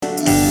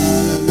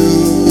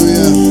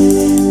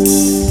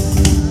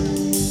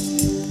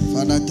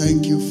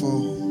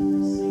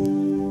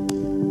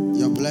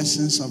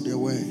blessings of the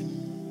word.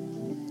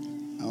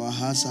 Our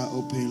hearts are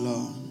open,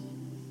 Lord.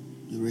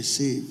 We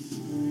receive.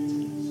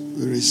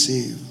 We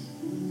receive.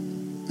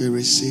 We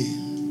receive.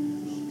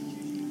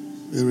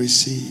 We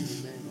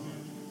receive.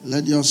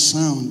 Let your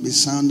sound be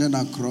sounded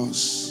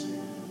across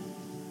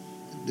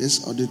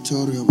this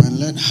auditorium and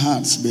let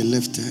hearts be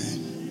lifted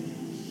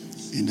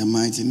in the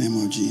mighty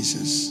name of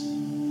Jesus.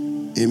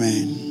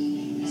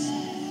 Amen.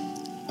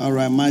 All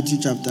right, Matthew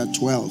chapter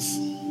 12.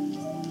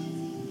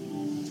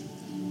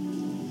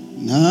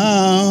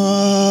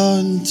 Now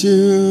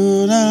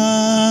unto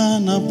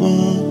none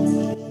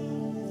upon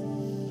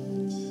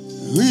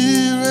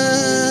we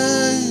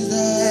raise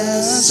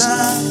the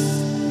sun.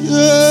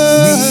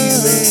 Yeah. We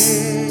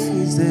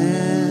raise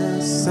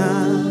the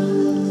sun.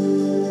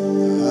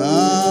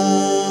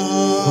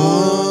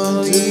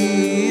 Holy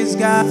is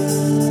God.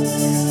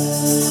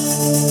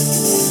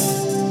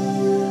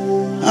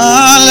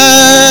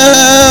 Hallelujah.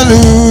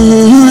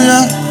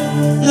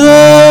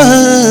 Yeah.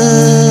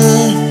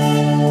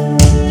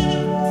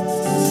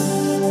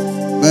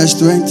 Verse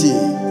 20.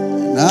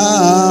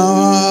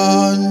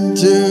 Now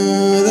unto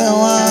the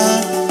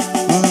one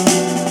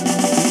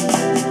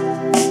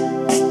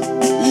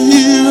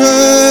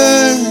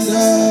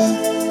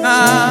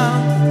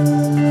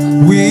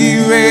we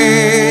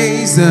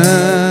raise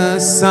the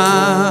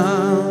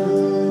sun,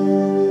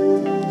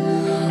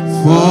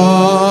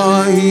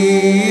 for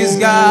He is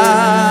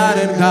God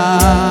and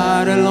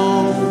God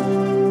alone.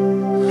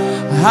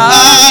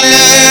 Hallelujah.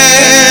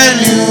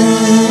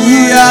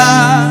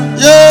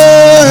 Yeah.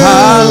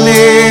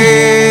 Hallelujah.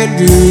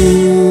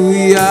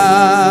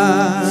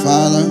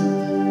 Father,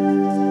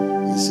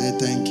 we say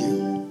thank you.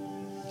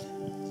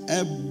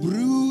 A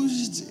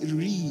bruised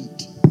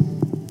reed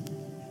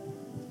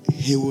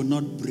He will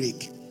not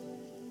break,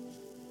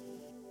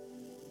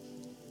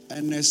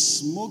 and a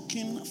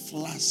smoking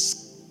flask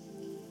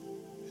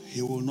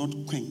He will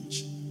not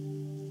quench,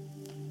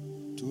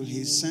 till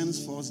He sends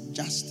forth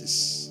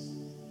justice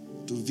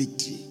to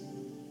victory.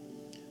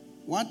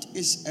 What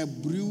is a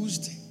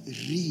bruised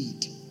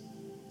reed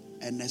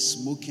and a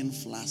smoking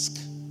flask?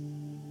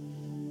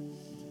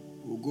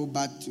 We'll go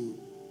back to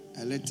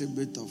a little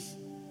bit of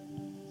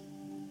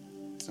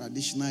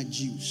traditional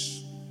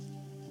Jews.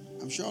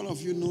 I'm sure all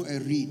of you know a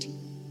reed.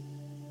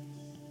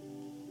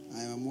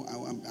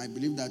 I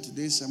believe that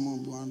today's sermon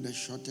will be one of the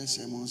shortest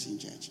sermons in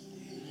church.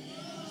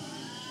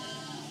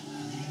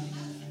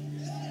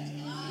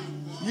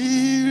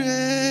 We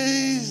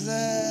raise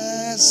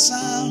the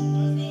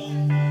sound.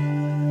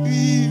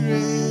 We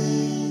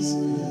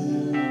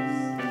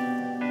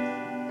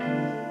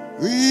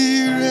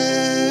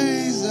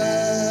raise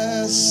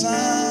the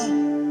sound.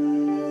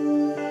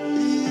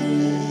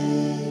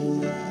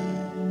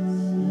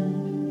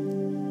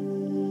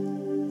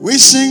 We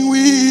sing,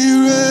 we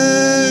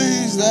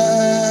raise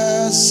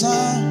the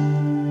sound.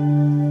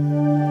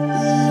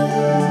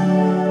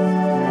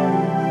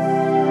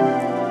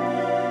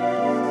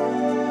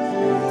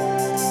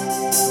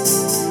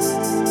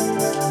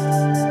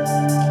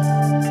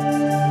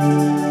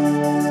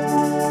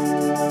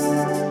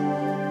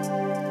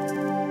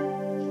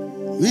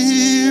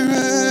 We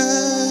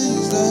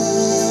raise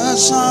the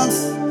sound.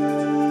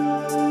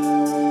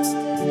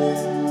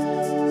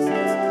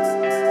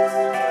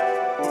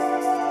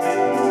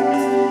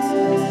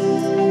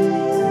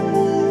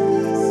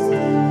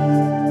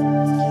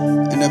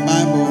 In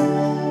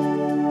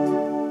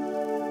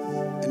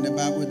the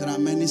Bible, there are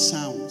many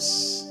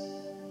sounds.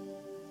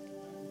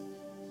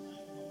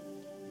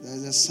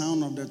 There's the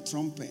sound of the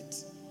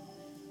trumpet.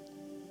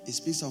 It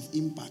speaks of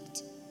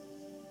impact.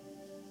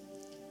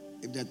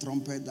 If the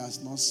trumpet does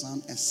not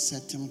sound a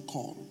certain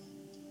call,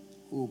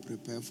 who will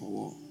prepare for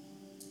war?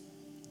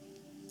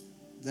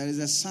 There is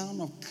a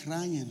sound of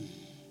crying.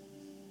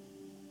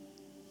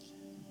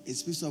 It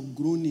speaks of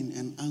groaning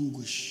and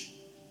anguish.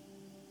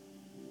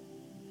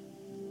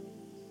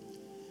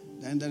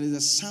 Then there is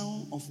a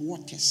sound of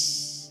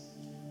waters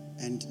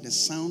and the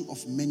sound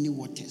of many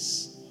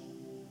waters.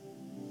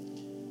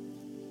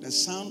 The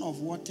sound of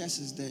waters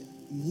is the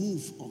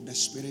move of the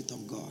Spirit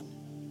of God.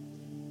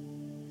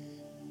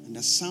 And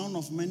the sound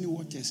of many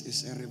waters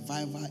is a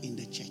revival in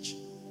the church.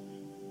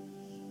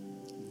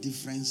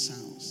 Different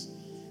sounds.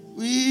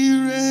 We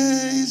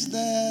raise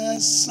the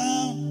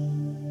sound.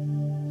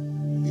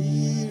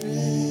 We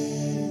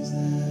raise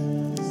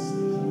the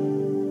sound.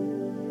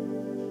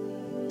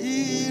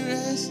 We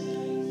raise.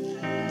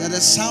 That the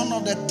sound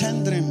of the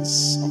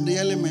tenderings of the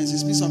elements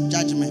is piece of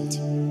judgment.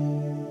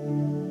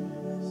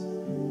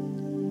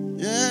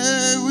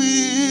 Yeah,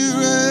 we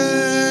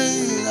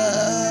raise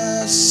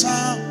the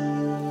sound.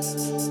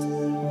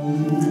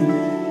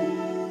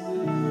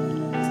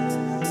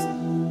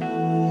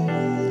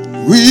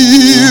 We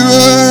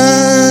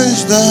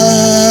raise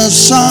the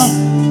sound.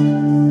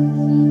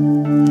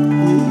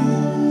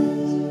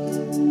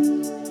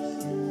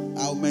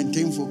 I'll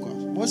maintain focus.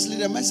 Mostly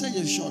the message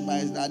is short,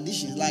 but it's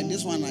additions like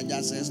this one I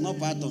just said. It's not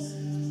part of.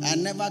 I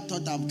never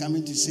thought I'm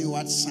coming to say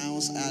what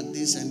sounds are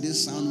this and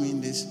this sound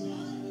mean this.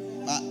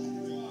 But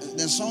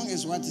the song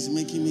is what is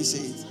making me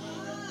say it.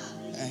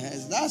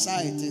 That's how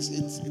it is.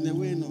 It's in a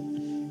way, no.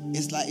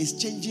 It's like it's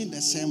changing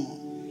the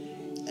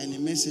sermon and it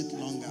makes it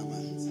longer.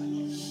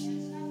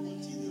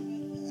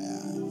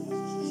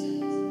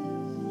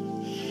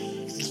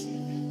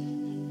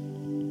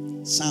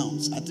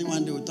 Sounds. I think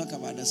one day we'll talk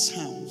about the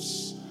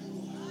sounds.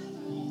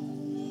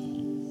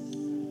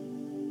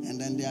 And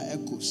then there are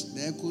echoes.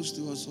 The echoes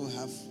too also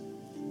have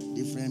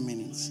different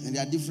meanings. And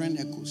there are different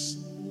echoes.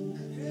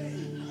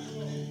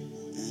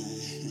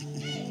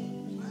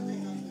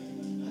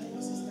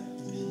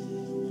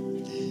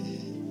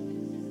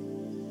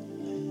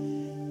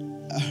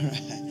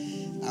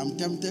 I'm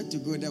tempted to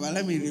go there, but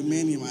let me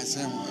remain in my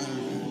sermon.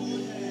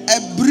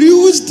 A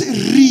bruised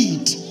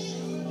reed.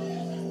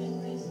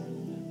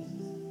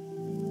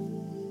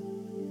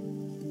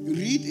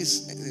 Reed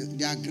is,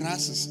 they are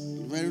grasses,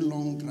 very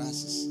long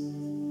grasses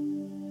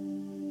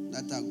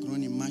that are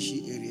grown in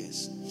marshy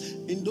areas.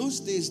 In those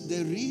days,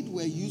 the reed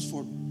were used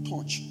for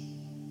torch.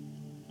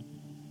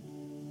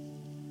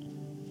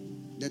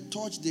 The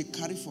torch they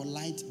carry for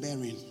light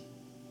bearing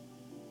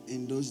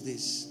in those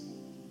days.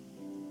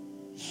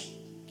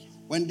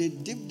 When they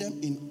dipped them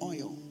in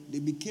oil, they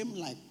became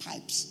like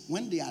pipes.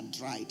 When they are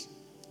dried,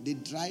 they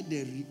dried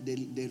the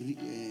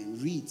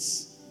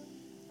reeds.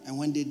 And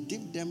when they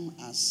dip them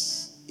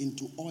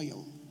into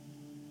oil,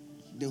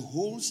 the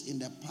holes in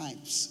the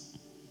pipes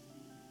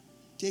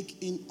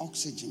take in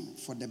oxygen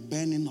for the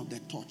burning of the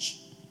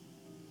torch.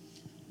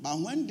 But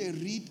when the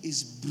reed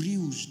is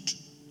bruised,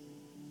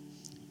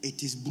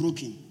 it is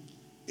broken.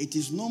 It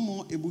is no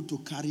more able to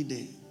carry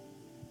the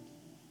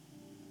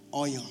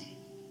oil.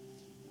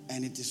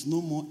 And it is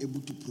no more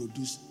able to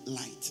produce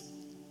light.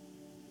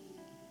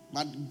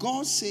 But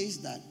God says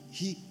that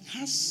He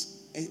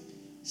has a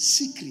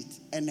secret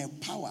and a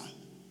power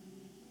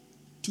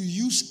to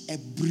use a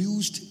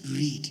bruised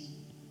reed.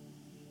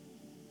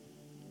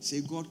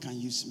 Say, God can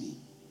use me.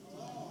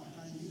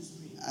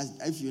 As,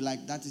 if you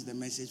like, that is the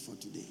message for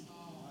today.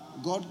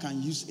 God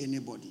can use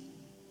anybody.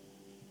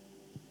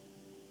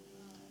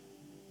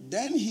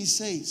 Then He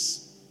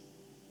says,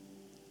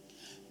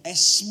 a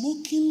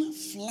smoking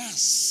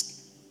flask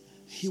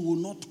He will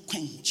not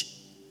quench.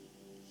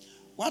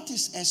 What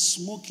is a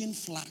smoking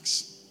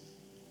flax?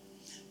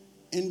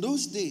 In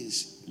those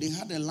days, they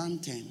had a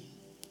lantern.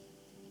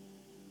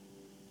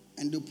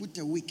 And they put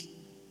a wick.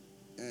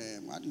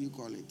 What do you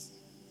call it?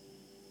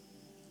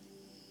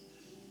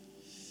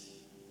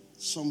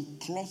 Some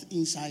cloth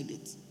inside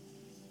it.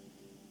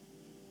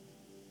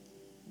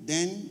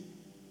 Then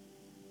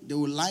they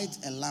will light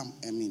a lamp,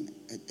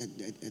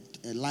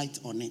 a light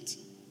on it.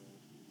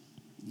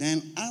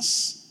 Then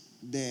as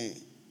the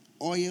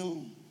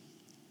oil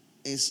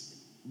is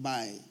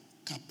by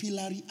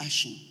capillary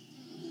action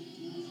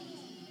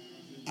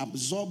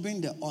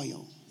absorbing the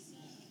oil.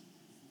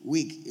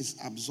 Wick is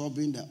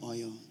absorbing the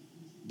oil.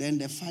 Then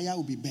the fire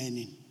will be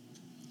burning.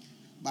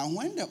 But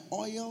when the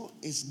oil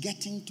is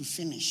getting to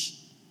finish,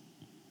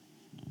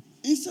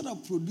 instead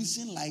of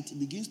producing light, it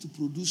begins to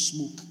produce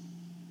smoke.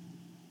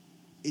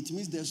 It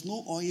means there's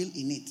no oil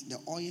in it. The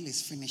oil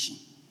is finishing.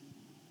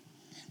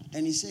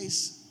 And He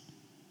says,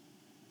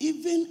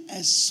 even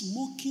a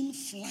smoking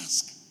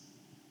flask,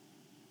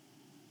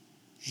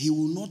 He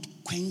will not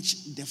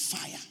quench the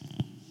fire.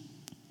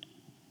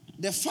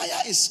 The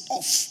fire is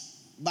off,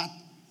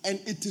 and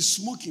it is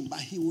smoking, but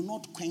He will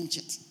not quench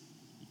it.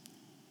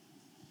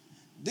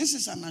 This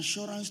is an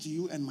assurance to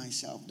you and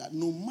myself that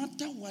no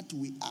matter what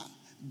we are,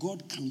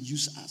 God can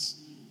use us.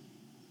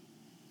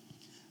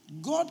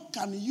 God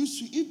can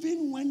use you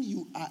even when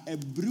you are a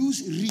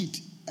bruised reed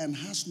and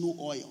has no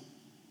oil.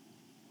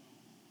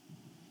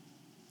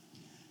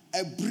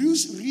 A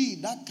bruised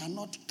reed that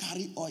cannot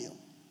carry oil,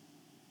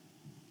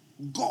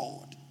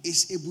 God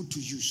is able to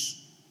use.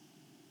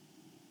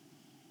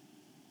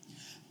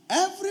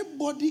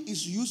 Everybody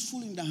is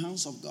useful in the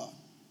hands of God.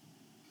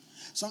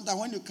 Sometimes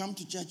when you come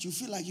to church, you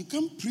feel like you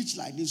can't preach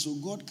like this, so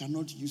God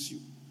cannot use you.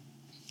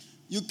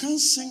 You can't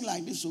sing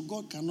like this, so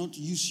God cannot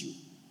use you.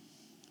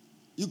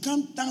 You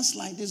can't dance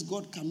like this,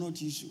 God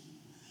cannot use you.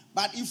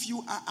 But if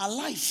you are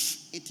alive,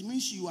 it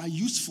means you are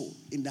useful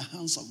in the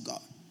hands of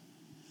God.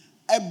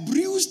 A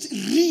bruised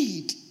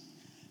reed,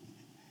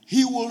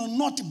 He will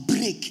not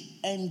break,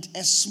 and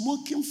a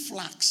smoking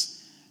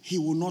flax, He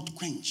will not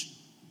quench.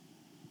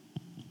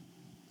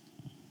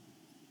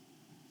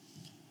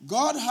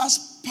 God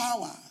has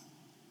power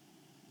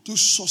to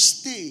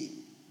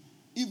sustain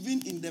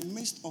even in the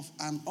midst of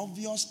an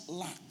obvious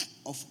lack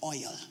of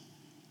oil.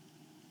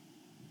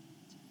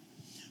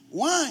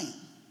 Why?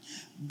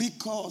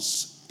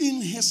 Because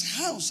in His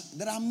house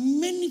there are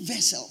many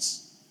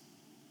vessels.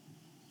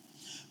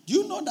 Do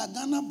you know that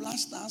Ghana Black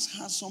Stars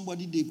has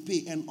somebody they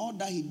pay and all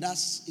that he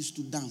does is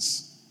to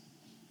dance?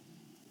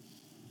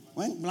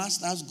 When Black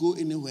Stars go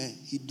anywhere,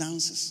 he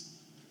dances.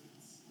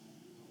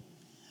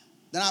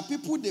 There are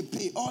people they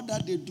pay, all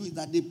that they do is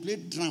that they play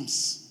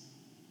drums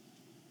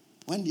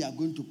when they are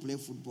going to play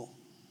football.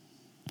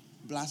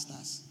 Black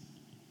Stars.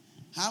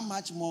 How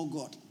much more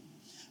God?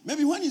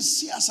 Maybe when you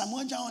see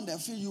Asamoah Gyan on the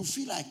field, you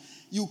feel like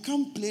you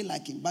can't play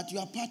like him, but you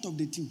are part of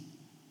the team.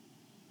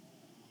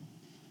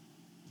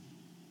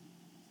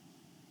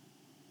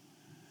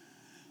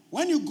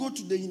 When you go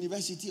to the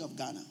University of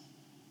Ghana,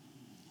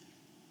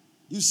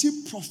 you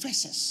see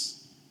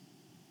professors.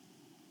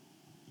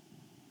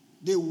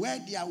 They wear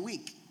their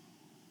wig,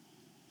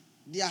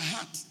 their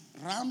hat,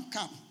 round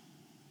cap.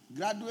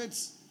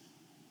 Graduates,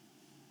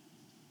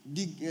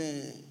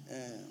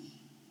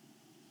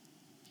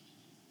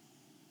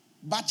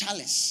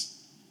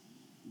 bachelors,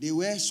 they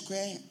wear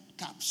square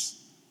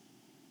caps.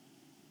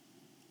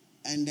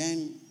 And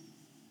then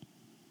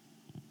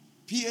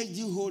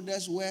PhD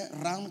holders wear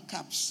round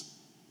caps,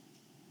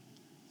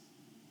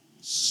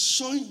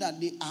 showing that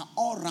they are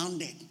all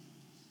rounded.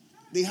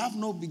 They have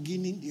no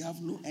beginning, they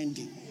have no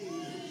ending.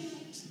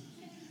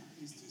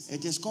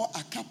 It is called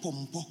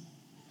akapompo,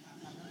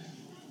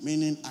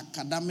 meaning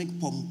academic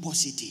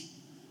pomposity.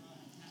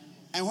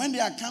 And when they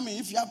are coming,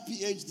 if you have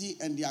PhD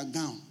and their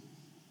gown,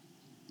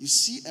 you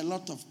see a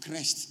lot of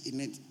crest in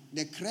it.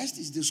 The crest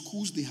is the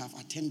schools they have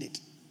attended.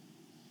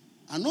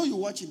 I know you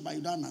watch it, but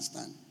you don't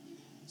understand.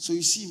 So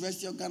you see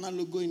University of Ghana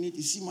logo in it.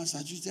 You see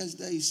Massachusetts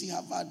there. You see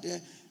Harvard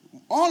there.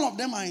 All of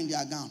them are in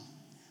their gown.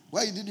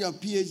 Where you did your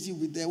PhD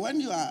with them.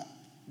 When you are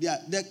there,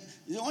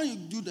 when you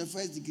do the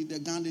first degree, the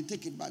gown, they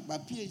take it back.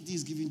 But PhD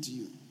is given to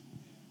you.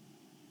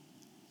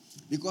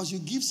 Because you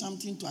give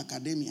something to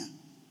academia.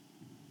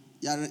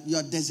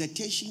 Your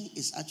dissertation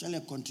is actually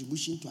a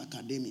contribution to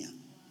academia.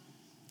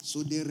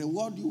 So they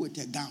reward you with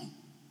a gown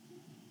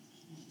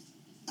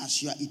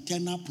as your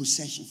eternal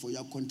possession for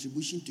your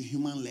contribution to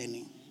human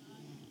learning.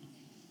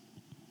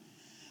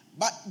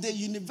 But the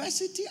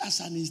university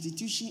as an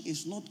institution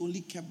is not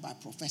only kept by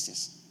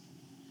professors.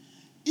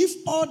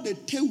 If all the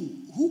TEU,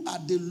 who are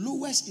the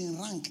lowest in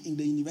rank in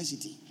the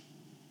university,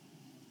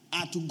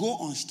 are to go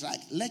on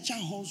strike, lecture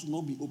halls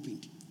will not be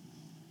opened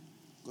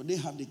because they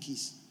have the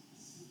keys.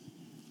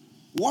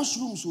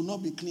 Washrooms will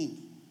not be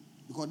cleaned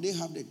because they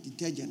have the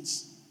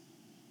detergents.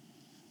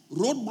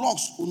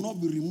 Roadblocks will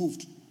not be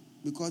removed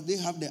because they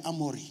have the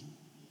armory.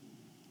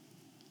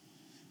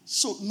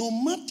 So no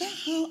matter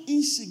how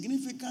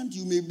insignificant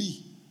you may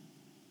be,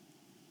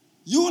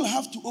 you will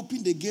have to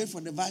open the gate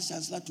for the vice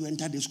chancellor to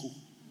enter the school.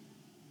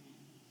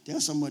 Tell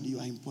somebody you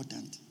are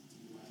important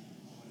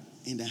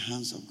in the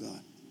hands of God.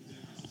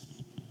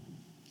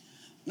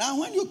 Now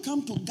when you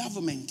come to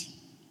government,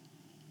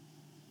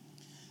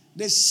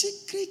 the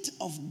secret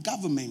of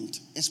government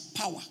is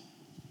power.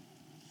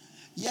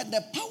 Yet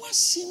the power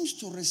seems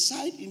to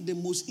reside in the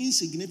most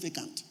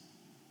insignificant.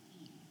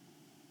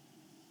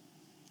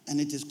 And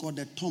it is called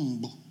the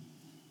tomb.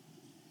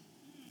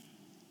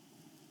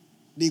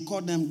 They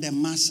call them the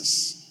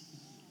masses.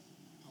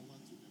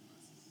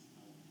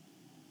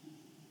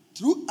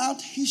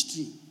 Throughout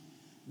history,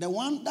 the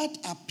one that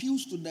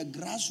appeals to the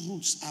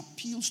grassroots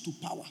appeals to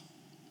power.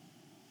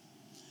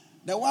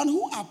 The one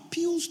who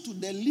appeals to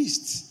the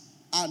least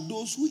are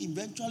those who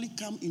eventually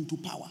come into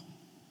power.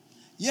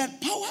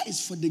 Yet power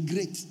is for the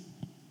great.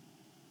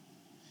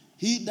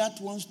 He that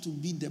wants to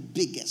be the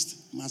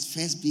biggest must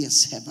first be a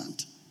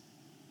servant.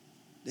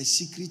 The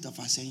secret of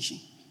ascension.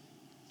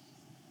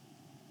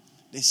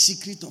 The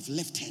secret of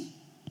lifting.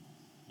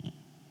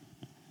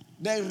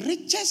 The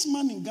richest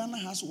man in Ghana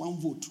has one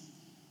vote.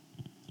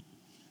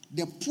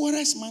 The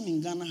poorest man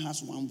in Ghana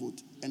has one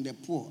vote. And the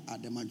poor are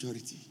the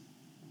majority.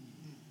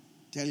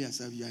 Tell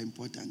yourself you are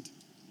important.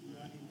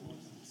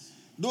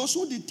 Those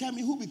who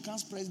determine who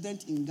becomes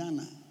president in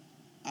Ghana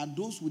are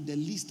those with the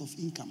least of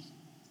income.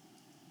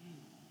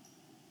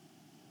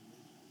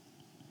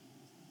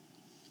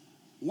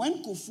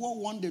 When Kufuor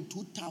won the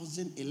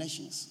 2000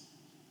 elections,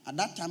 at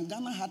that time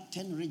Ghana had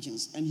 10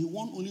 regions and he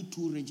won only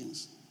 2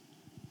 regions.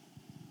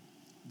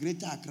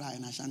 Greater Accra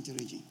and Ashanti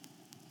region.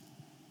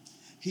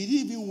 He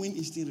didn't even win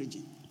Eastern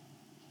region.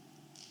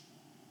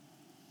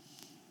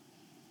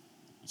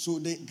 So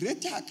the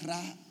Greater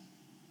Accra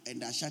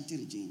and the Ashanti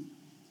region,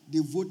 they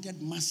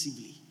voted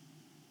massively.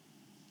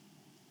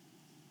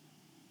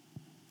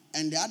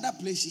 And the other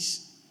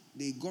places,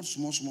 they got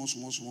small.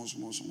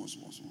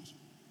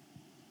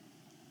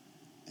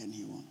 And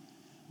he won.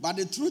 But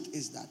the truth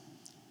is that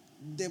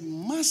the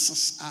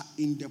masses are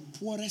in the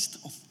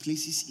poorest of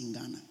places in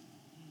Ghana.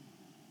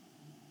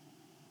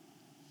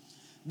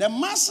 The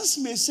masses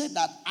may say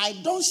that I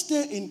don't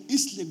stay in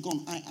East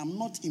Legon, I am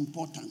not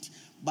important.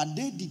 But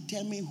they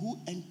determine who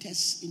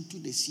enters into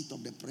the seat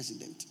of the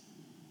president.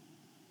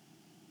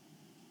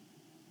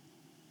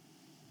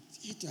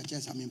 Say to your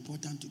church, I'm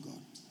important to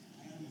God.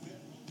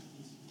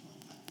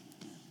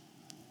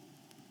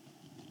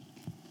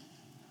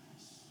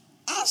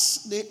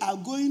 As they are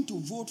going to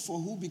vote for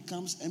who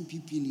becomes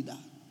MPP leader,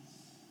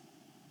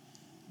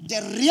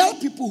 the real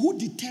people who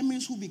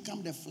determines who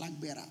become the flag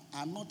bearer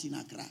are not in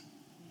Accra.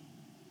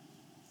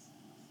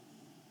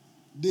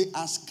 They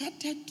are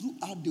scattered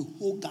throughout the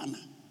whole Ghana.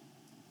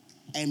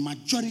 And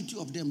majority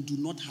of them do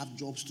not have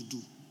jobs to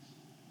do.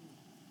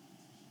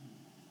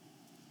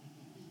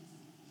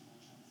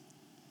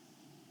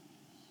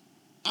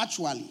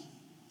 Actually,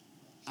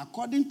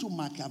 according to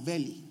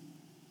Machiavelli,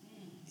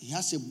 he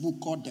has a book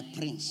called The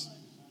Prince.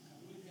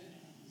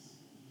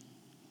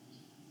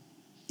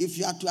 If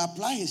you are to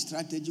apply his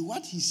strategy,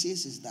 what he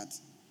says is that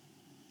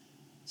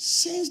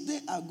since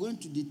they are going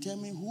to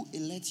determine who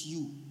elects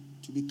you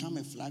to become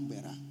a flag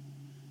bearer,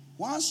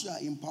 once you are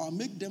in power,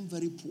 make them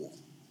very poor.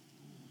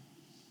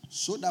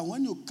 So that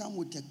when you come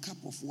with a cup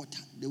of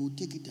water, they will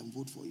take it and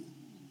vote for you.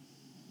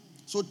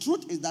 So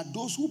truth is that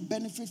those who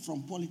benefit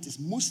from politics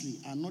mostly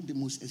are not the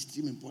most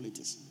extreme in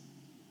politics.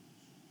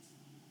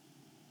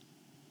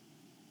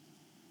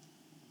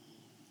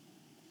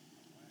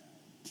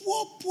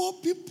 Poor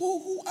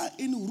people who are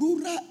in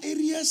rural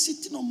areas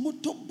sitting on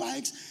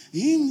motorbikes,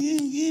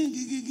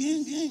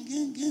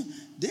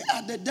 they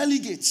are the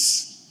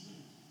delegates.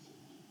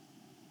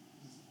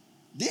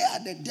 They are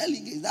the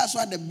delegates. That's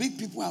why the big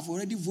people have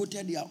already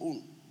voted their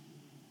own.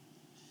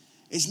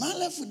 It's not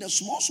left with the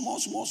small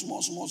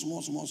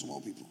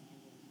people.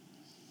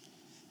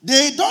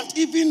 They don't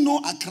even know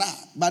Accra,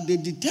 but they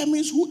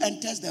determine who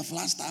enters the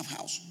Flagstaff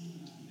house.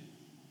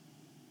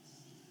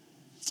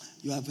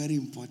 You are very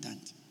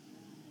important.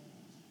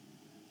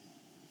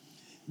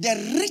 The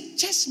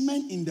richest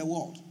men in the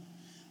world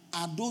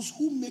are those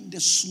who make the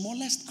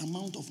smallest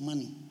amount of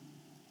money.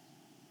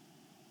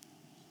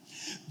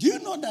 Do you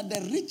know that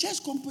the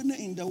richest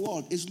company in the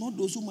world is not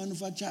those who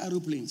manufacture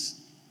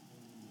aeroplanes?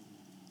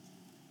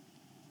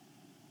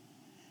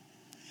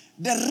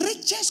 The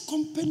richest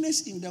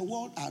companies in the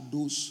world are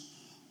those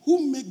who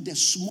make the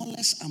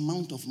smallest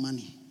amount of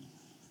money,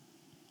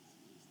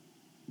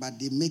 but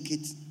they make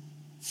it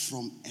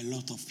from a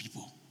lot of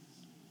people.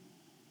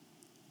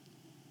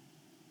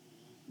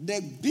 The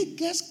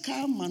biggest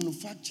car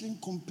manufacturing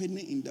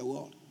company in the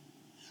world,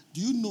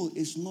 do you know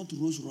it's not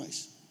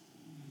Rolls-Royce?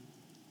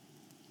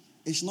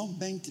 It's not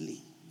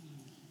Bentley.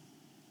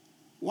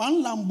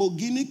 One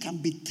Lamborghini can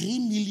be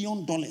 $3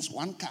 million,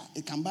 one car.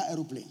 It can buy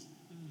aeroplane.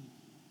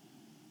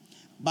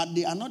 But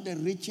they are not the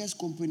richest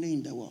company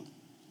in the world.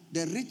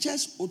 The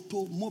richest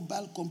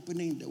automobile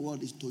company in the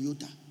world is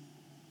Toyota.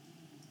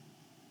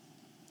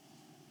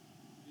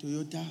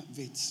 Toyota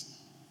Vitz.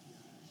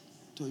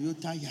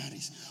 Toyota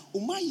Yaris.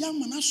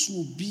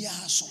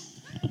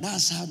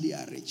 That's how they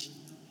are rich.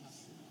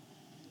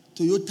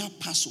 Toyota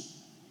Passo.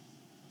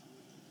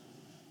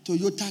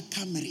 Toyota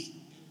Camry.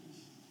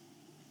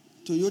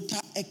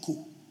 Toyota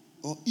Echo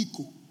or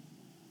Eco.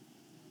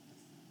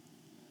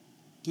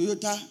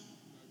 Toyota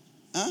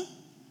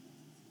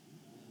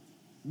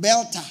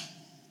Belta.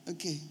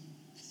 Okay.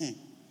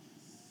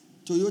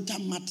 Toyota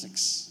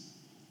Matrix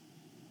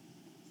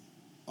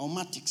or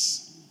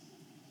Matix.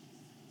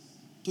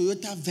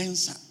 Toyota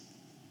Venza.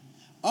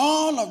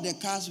 All of the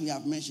cars we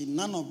have mentioned,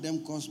 none of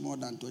them cost more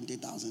than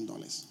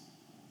 $20,000.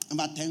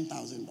 About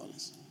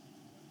 $10,000.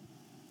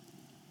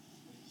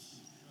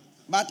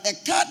 But a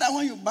car that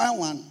when you buy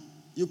one,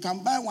 you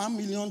can buy 1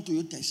 million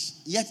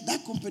Toyotas. Yet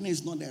that company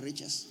is not the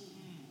richest.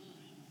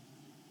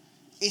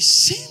 It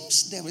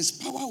seems there is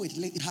power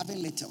with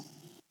having little.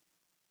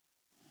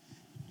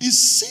 It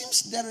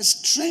seems there is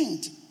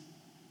strength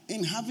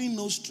in having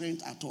no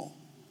strength at all.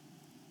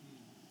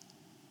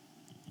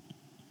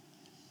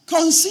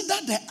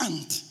 Consider the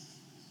ant.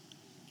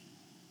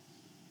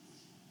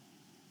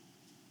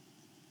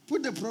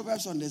 Put the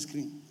Proverbs on the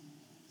screen.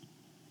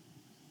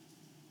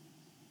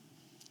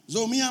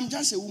 So me, I'm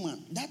just a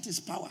woman. That is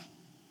power.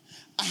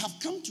 I have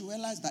come to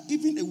realize that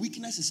even a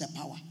weakness is a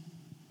power.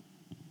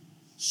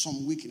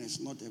 Some weakness,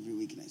 not every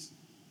weakness.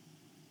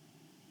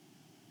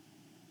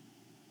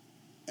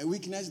 A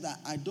weakness that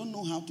I don't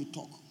know how to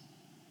talk.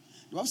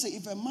 The Bible says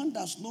if a man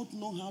does not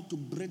know how to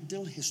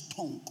bridle his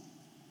tongue,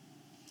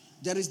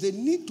 there is the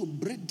need to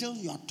bridle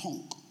your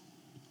tongue.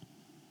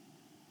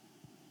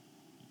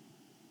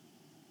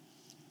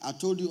 I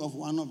told you of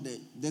one of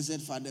the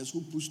desert fathers who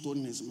put stone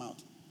in his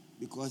mouth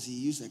because he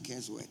used a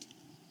curse word.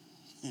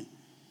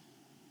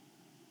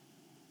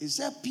 He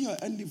said pure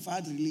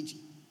undefiled religion.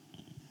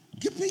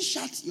 Keeping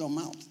shut your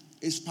mouth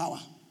is power.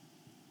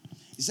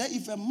 He said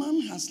if a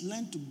man has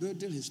learned to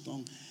bridle his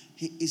tongue,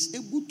 he is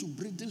able to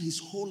bridle his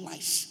whole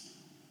life.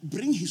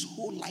 Bring his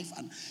whole life.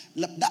 And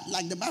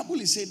like the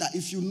Bible is saying that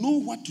if you know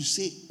what to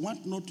say,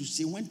 what not to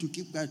say, when to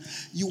keep quiet,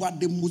 you are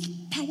the most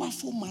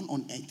powerful man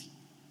on earth.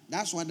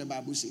 That's what the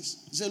Bible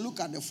says. It says, look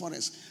at the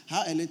forest,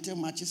 how a little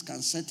matches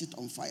can set it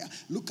on fire.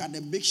 Look at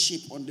the big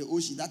ship on the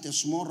ocean, that a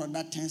small rod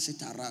that turns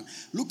it around.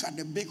 Look at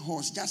the big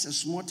horse, just a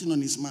small thing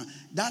on his mouth.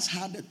 That's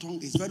how the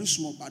tongue is very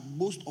small, but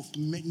boasts of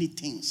many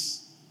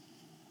things.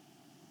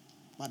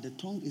 But the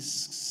tongue is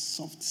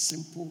soft,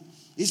 simple.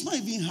 It's not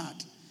even hard.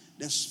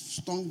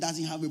 The tongue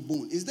doesn't have a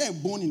bone. Is there a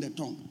bone in the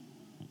tongue?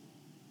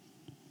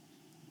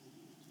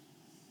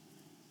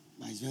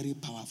 But it's very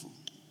powerful.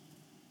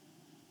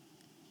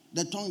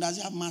 The tongue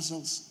doesn't have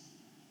muscles.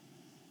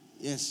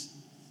 Yes.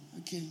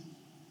 Okay.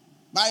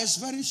 But it's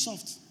very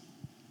soft.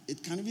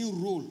 It can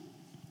even roll.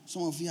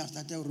 Some of you have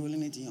started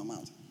rolling it in your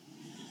mouth.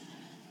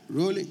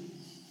 Roll it.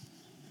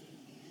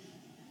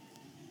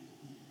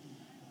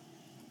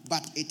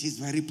 But it is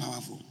very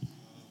powerful.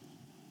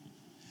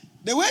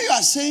 The way you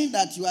are saying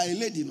that you are a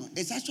lady,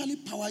 it's actually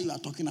power you are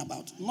talking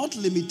about, not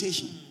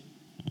limitation.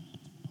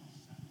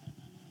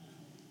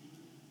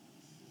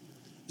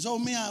 So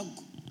me,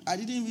 I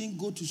didn't even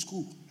go to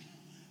school.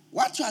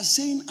 What you are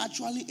saying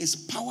actually is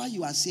power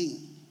you are saying.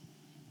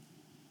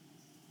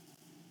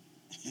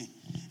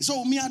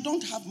 So me, I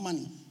don't have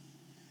money.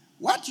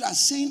 What you are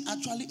saying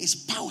actually is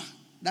power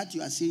that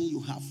you are saying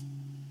you have.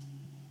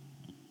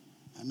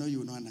 I know you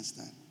will not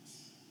understand.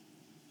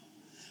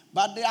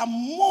 But there are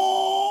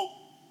more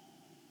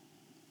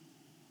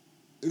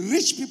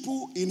rich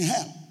people in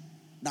hell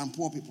than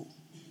poor people.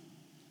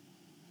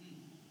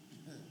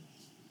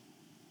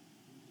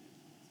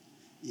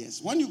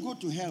 Yes, when you go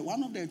to hell,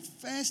 one of the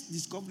first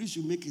discoveries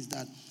you make is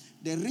that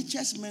the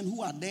richest men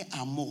who are there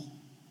are more.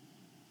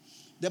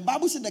 The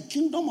Bible said the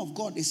kingdom of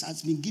God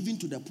has been given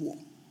to the poor.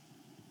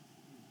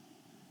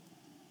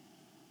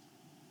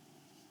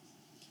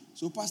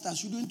 So, Pastor,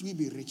 shouldn't we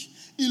be rich?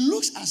 It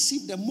looks as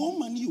if the more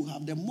money you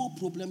have, the more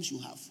problems you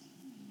have.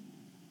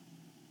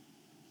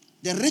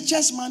 The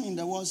richest man in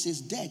the world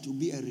says death will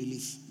be a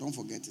relief. Don't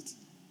forget it.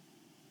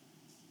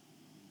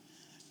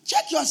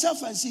 Check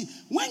yourself and see.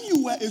 When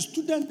you were a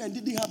student and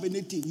didn't have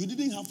anything, you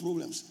didn't have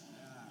problems.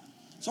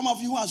 Some of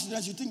you who are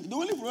students, you think the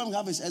only problem you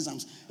have is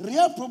exams.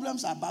 Real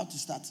problems are about to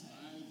start.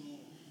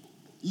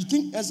 You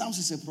think exams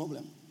is a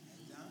problem.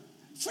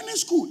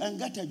 Finish school and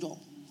get a job.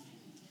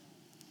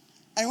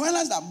 And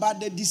realize that by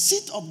the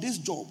deceit of this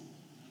job,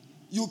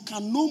 you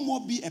can no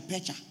more be a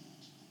petcher.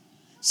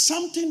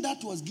 Something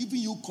that was giving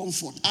you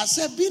comfort. I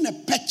said being a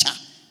petcher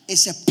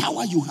is a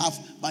power you have,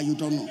 but you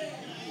don't know.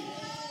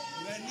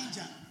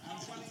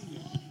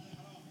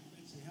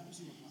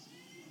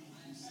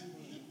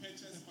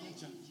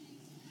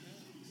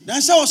 Then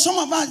so some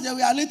of us,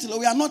 we are little,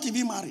 we are not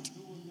even married.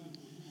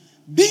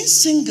 Being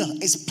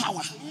single is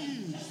power.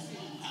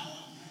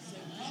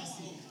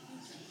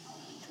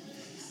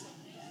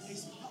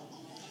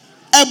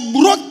 A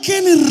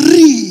broken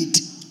reed,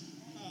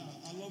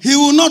 he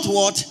will not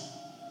what?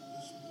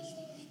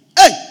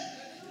 Hey!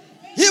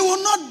 He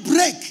will not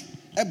break.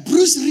 A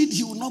bruised reed,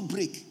 he will not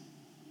break.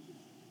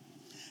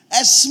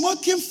 A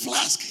smoking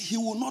flask, he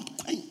will not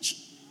quench.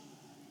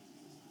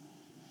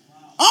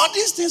 All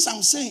these things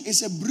I'm saying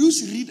is a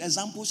bruised reed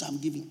examples I'm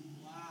giving.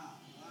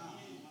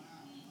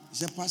 He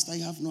said, Pastor,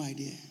 you have no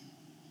idea.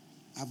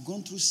 I've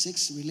gone through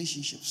 6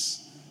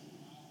 relationships.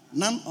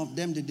 None of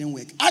them didn't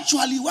work.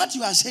 Actually, what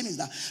you are saying is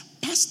that,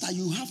 Pastor,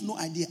 you have no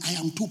idea. I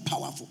am too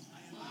powerful.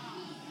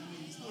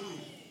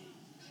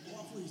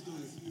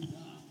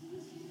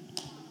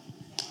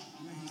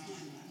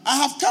 I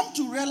have come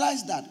to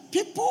realize that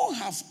people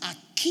have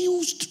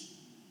accused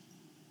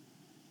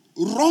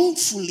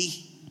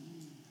wrongfully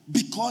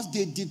because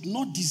they did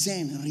not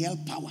discern real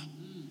power.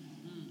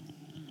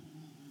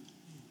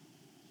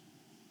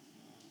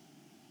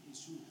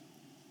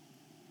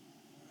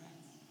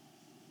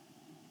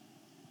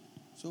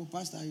 So,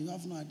 Pastor, you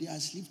have no idea. I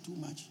sleep too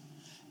much.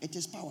 It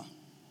is power.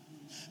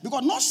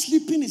 Because not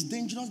sleeping is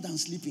dangerous than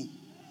sleeping.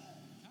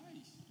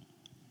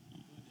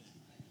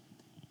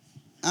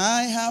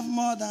 I have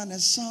more than a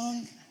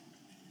song.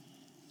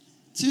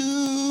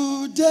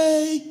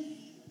 Today,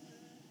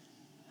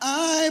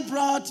 I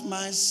brought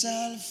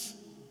myself.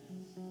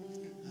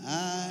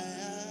 I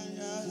am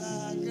your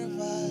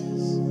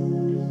sacrifice.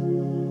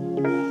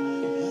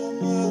 I'm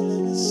more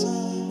than a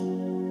song.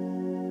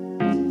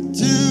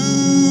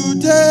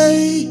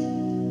 Today,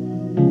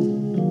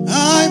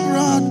 I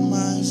brought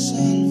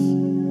myself.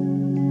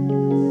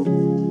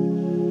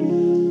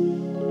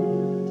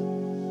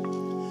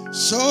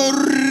 So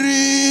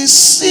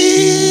receive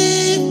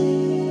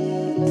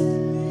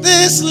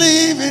this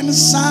living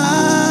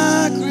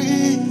sacrifice.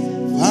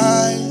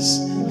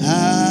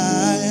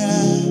 I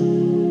am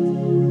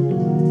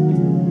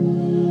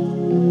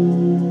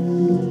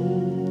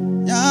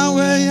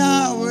Yahweh,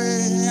 Yahweh,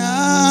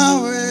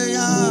 Yahweh,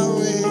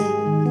 Yahweh.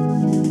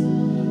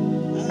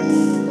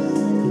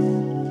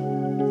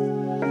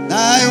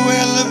 Thy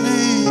will be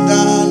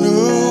done,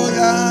 oh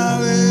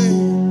Yahweh.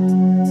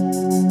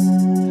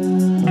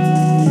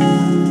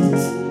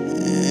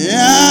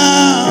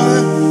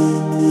 Yahweh.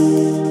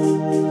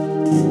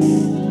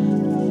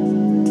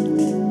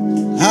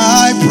 I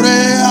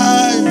pray.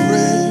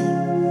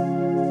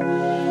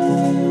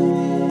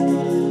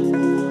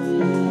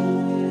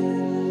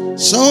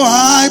 So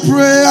I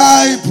pray.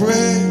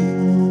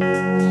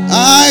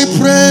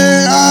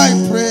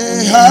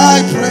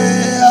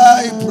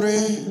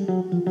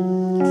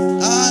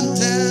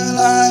 Until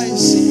I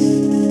see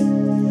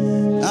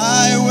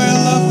thy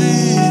will be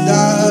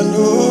done,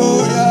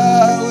 oh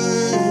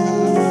Yahweh.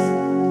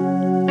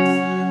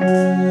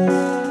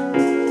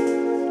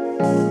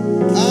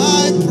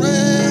 I pray.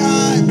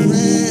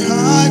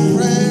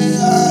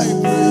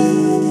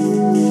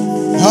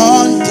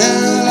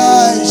 Until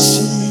I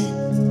see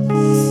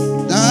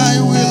thy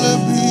will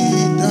be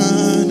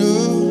done,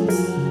 oh.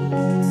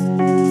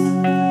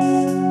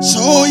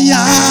 So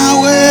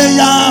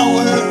Yahweh,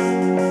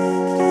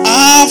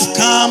 I've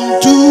come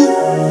to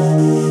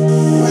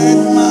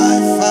with my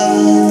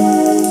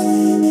Father.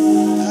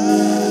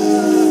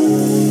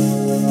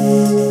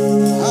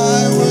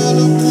 I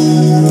will be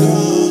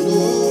done,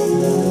 oh.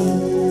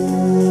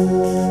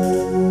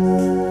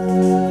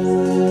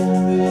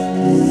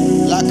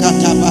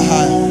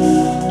 Lakatabahaya.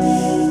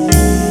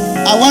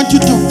 I want you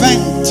to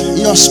vent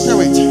your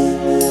spirit.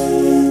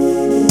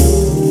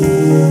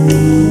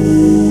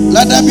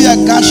 Let there be a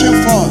gushing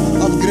forth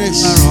of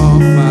grace.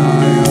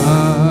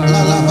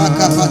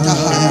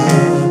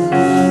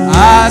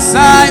 As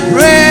I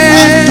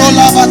pray,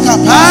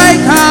 I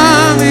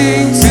come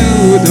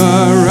into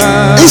the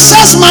rest. It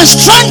says, my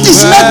strength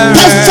is made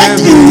perfect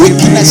in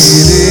weakness.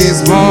 It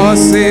is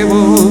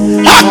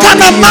possible. How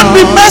can a man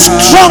be made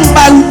strong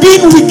by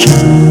being weak?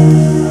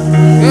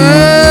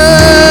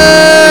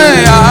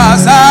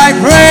 As I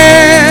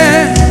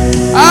pray,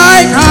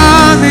 I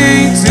come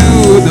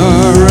into the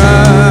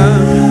rest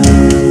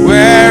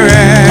where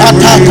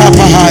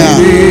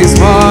everything is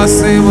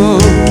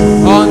possible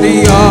on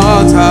the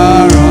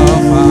altar of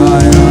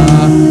fire.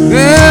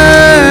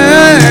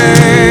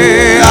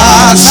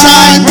 As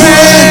I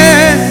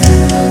pray,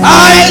 I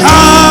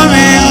come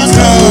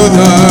into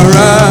the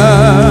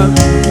rest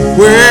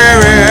where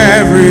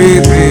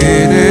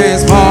everything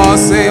is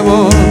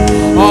possible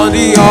on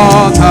the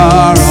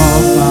altar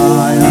of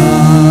fire.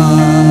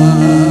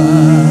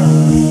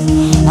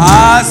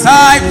 As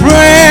I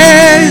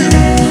pray,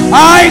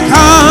 I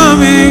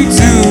come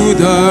into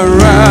the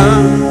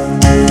realm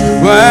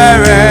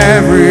where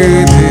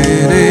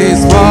everything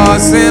is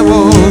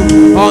possible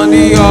on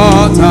the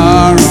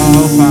altar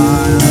of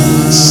fire.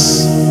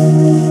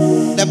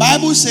 The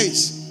Bible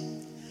says,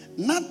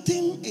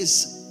 nothing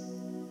is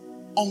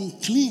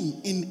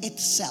unclean in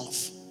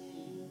itself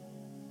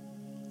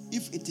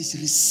if it is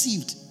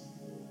received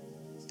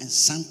and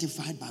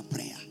sanctified by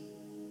prayer.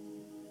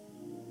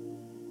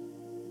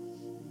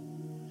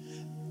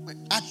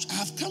 I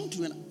have come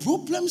to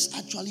problems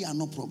actually are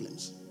not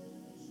problems.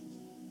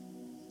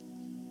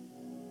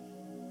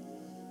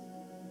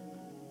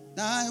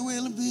 Thy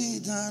will be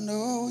done,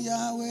 oh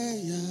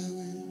Yahweh,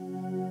 Yahweh,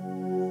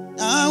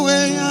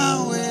 Yahweh,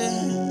 Yahweh.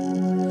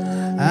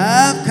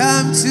 I've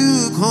come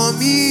to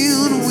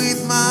commune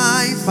with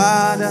my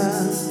Father.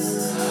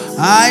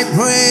 I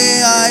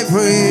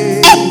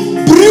pray. A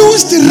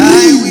bruised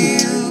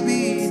reed, will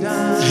be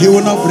done. he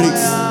will not break.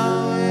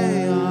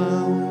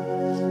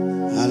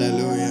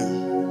 Hallelujah.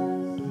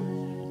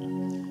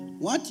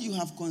 What you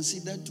have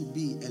considered to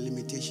be a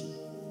limitation,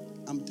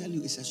 I'm telling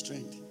you, it's a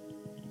strength.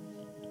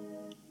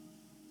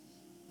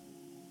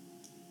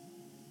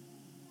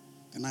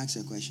 Can I ask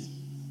you a question?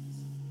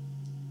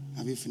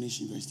 Have you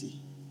finished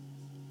university?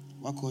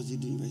 What course did you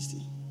do in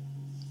university?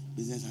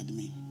 Business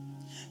admin.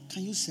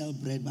 Can you sell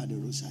bread by the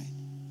roadside?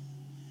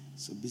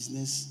 So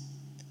business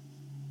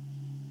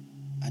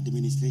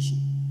administration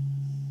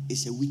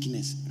is a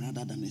weakness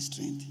rather than a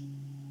strength.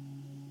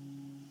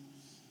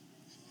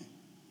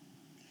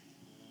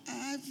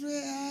 I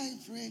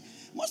pray.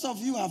 Most of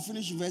you have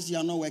finished university, you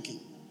are not working.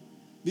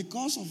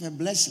 Because of a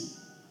blessing,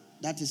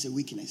 that is a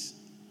weakness.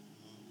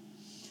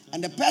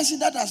 And the person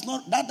that does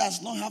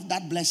not have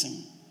that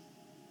blessing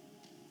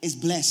is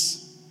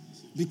blessed.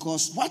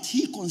 Because what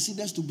he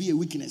considers to be a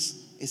weakness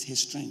is his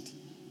strength.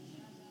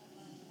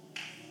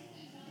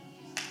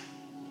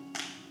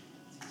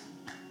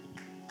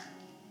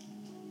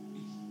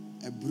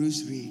 A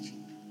bruised reed.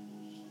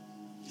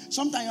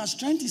 Sometimes your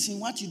strength is in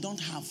what you don't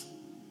have.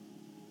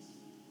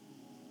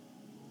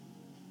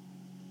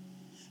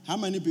 How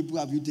many people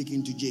have you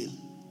taken to jail?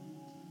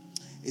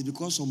 It's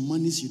because of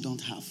monies you don't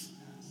have.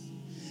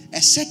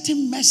 A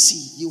certain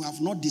mercy you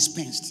have not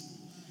dispensed.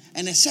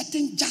 And a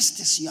certain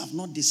justice you have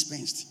not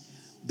dispensed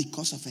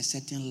because of a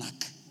certain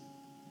lack.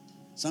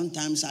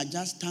 Sometimes I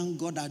just thank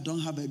God I don't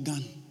have a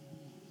gun.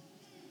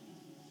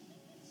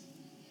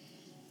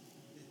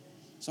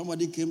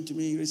 Somebody came to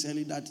me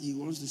recently that he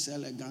wants to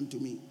sell a gun to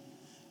me.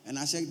 And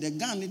I said, the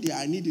gun,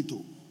 I need it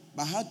too.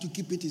 But how to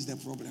keep it is the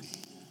problem.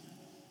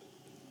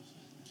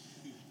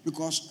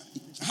 Because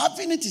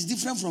having it is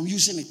different from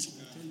using it.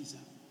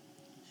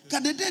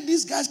 Because the day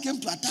these guys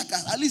came to attack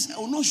us, at least I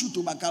will not shoot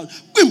to back out.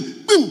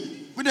 Boom, boom.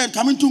 When they're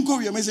coming to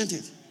Korea, isn't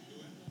it?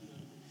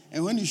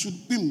 And when you shoot,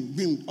 boom,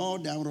 boom, all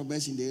the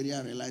robbers in the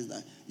area realize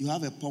that you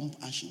have a pump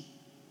action.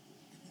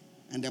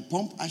 And the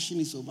pump action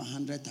is over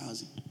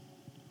 100,000.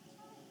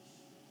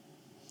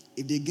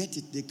 If they get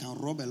it, they can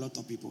rob a lot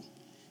of people.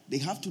 They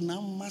have to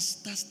now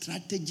master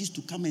strategies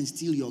to come and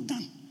steal your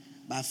gun.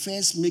 By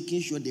first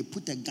making sure they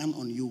put a gun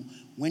on you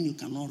when you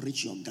cannot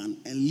reach your gun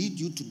and lead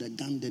you to the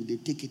gun, then they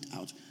take it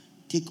out.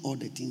 Take all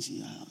the things in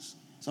your house.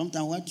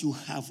 Sometimes what you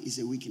have is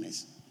a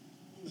weakness.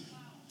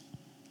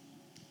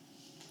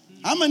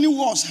 How many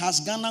wars has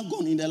Ghana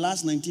gone in the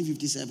last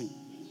 1957?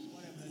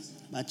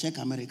 But check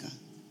America.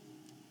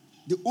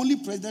 The only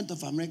president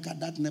of America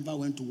that never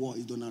went to war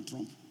is Donald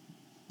Trump.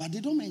 But they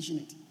don't mention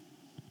it.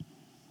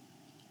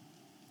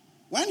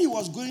 When he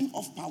was going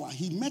off power,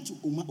 he met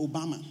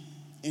Obama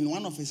in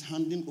one of his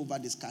handing over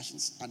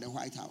discussions at the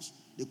White House.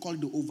 They call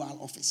it the Oval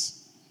Office.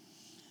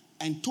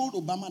 And told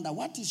Obama that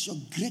what is your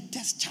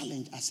greatest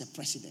challenge as a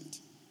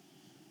president?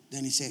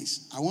 Then he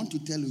says, I want to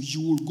tell you,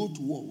 you will go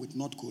to war with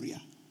North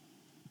Korea.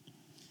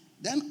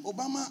 Then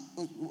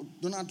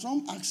Donald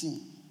Trump asked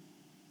him,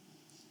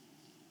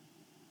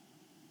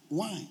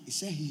 why? He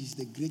said he is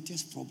the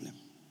greatest problem.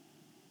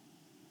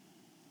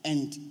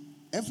 And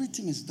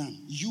everything is done.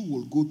 You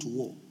will go to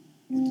war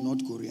with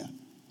North Korea.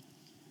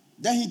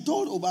 Then he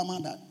told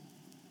Obama that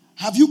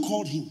Have you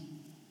called him?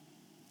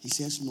 He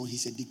says, no,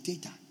 he's a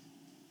dictator.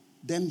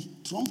 Then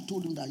Trump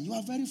told him that you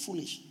are very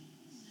foolish.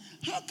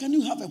 How can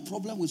you have a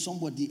problem with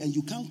somebody and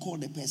you can't call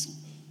the person?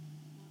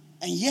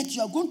 And yet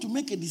you are going to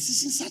make a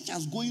decision such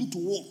as going to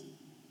war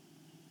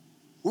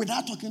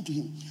without talking to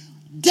him.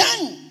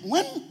 Then,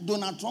 when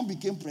Donald Trump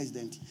became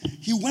president,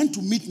 he went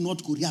to meet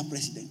North Korea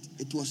president.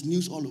 It was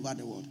news all over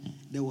the world.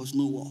 There was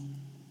no war.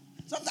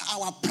 Sometimes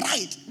our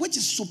pride, which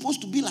is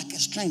supposed to be like a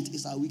strength,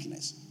 is our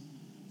weakness.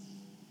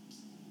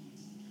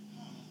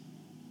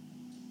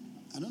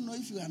 I don't know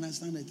if you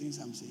understand the things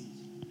I'm saying.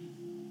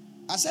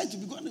 I said to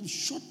be going to the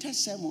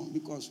shortest sermon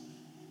because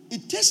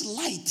it takes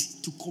light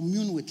to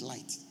commune with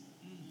light.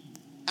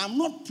 I'm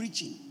not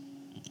preaching.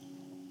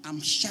 I'm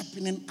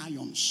sharpening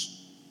irons.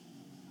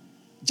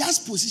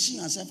 Just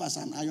position yourself as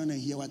an iron and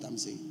hear what I'm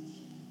saying.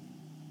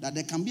 That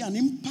there can be an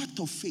impact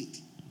of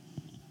faith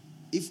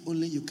if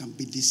only you can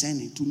be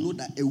discerning to know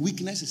that a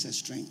weakness is a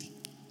strength.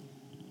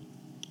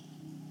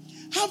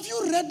 Have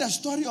you read the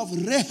story of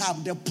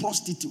Rahab the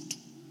prostitute?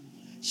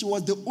 She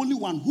was the only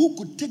one who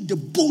could take the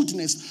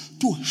boldness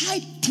to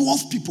hide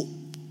 12 people.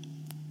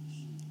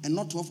 And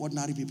not 12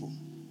 ordinary people.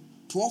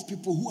 12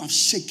 people who have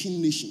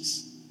shaken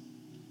nations.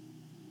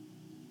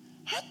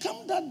 How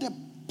come that the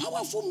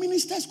powerful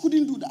ministers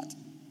couldn't do that?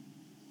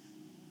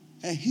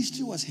 Her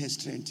history was her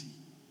strength.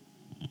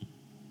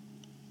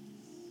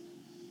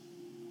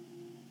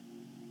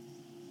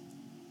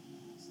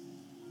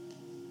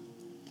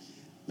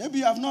 Maybe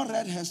you have not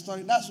read her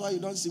story. That's why you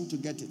don't seem to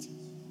get it.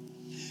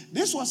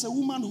 This was a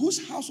woman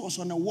whose house was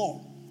on a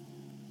wall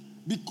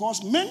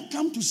because men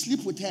come to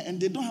sleep with her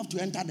and they don't have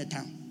to enter the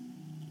town.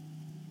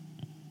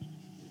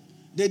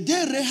 The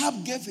day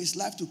Rahab gave his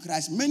life to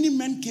Christ, many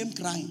men came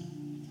crying.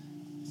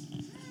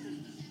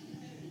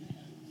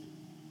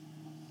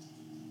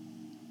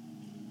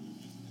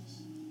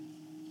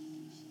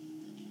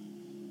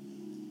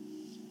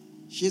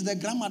 She's the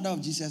grandmother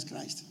of Jesus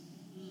Christ.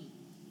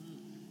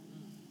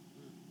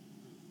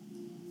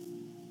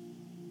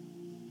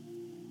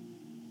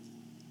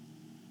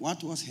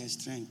 What was her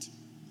strength?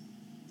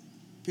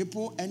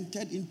 People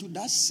entered into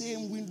that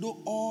same window,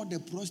 all the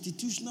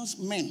prostitutioners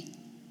men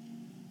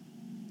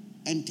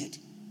entered.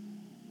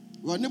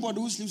 Well, anybody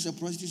who sleeps a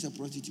prostitute is a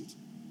prostitute.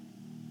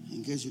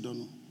 In case you don't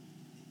know.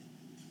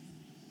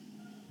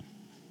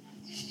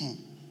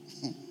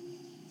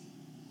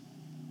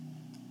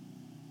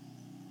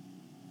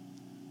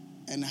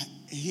 And I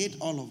hate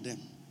all of them.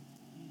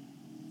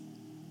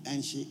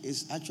 And she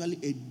is actually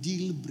a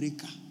deal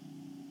breaker.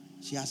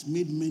 She has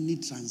made many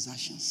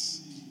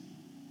transactions.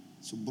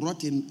 So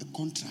brought in a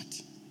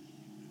contract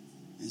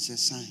and said,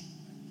 sign.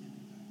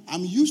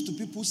 I'm used to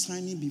people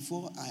signing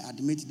before I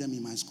admit them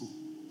in my school.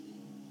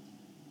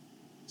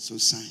 So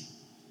sign.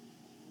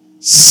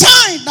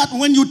 Sign that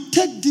when you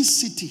take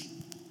this city,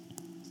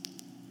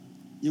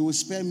 you will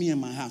spare me and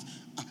my house.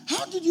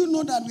 How did you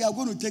know that we are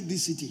going to take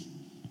this city?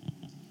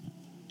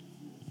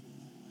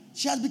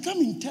 She has become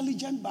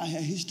intelligent by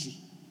her history.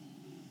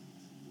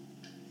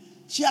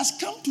 She has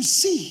come to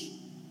see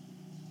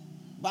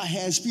by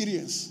her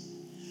experience.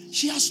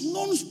 She has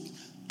known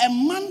a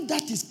man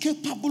that is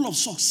capable of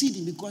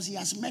succeeding because he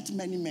has met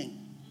many men.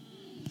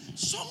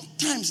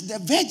 Sometimes the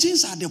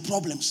virgins are the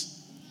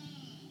problems.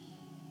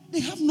 They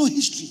have no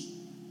history.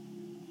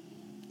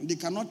 They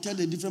cannot tell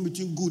the difference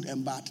between good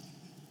and bad.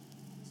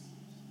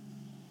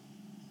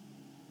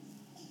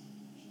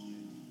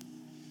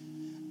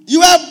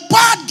 You are a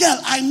bad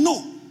girl, I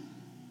know.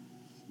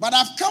 But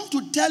I've come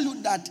to tell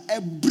you that a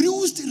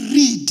bruised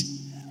reed,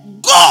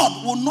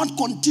 God will not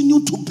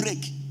continue to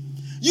break.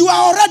 You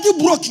are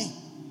already broken.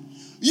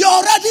 You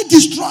are already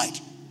destroyed.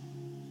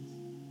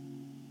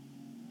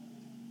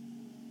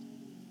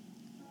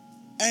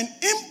 An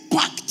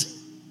impact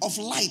of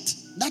light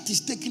that is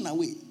taken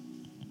away,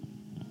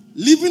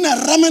 leaving a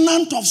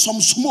remnant of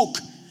some smoke,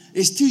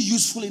 is still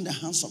useful in the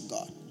hands of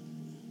God.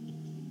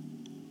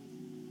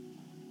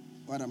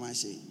 What am I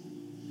saying?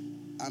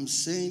 I'm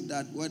saying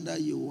that whether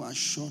you are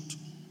short,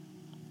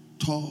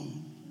 tall,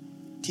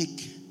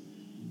 thick,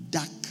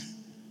 dark,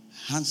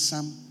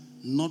 handsome,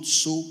 not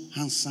so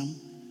handsome,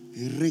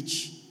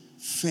 rich,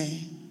 fair,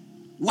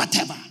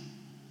 whatever,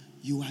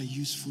 you are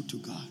useful to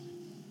God.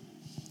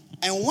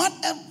 And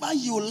whatever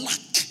you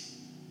lack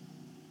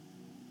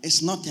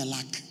is not a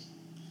lack.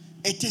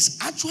 It is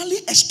actually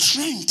a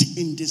strength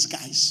in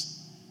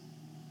disguise.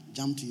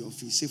 Jump to your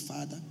feet. Say,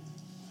 Father,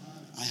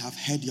 I have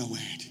heard your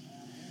word.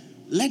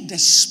 Let the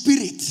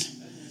spirit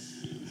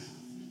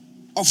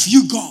of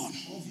you, God,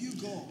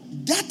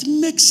 that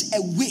makes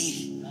a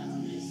way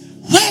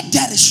where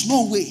there is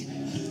no way,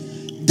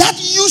 that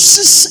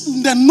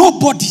uses the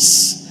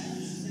nobodies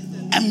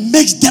and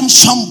makes them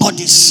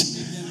somebodies.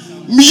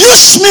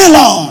 Use me,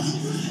 Lord,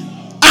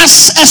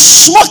 as a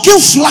smoking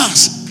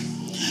flask,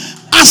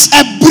 as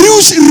a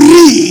bruised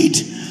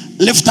reed.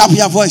 Lift up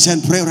your voice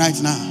and pray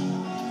right now.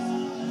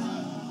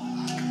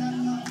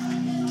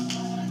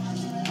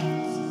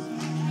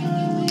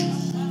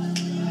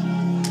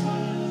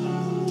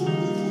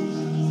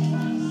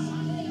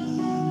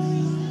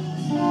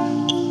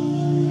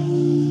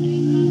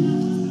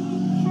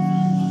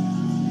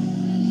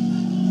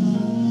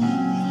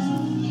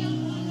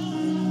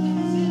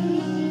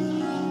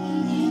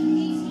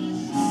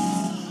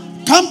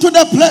 Come to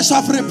the place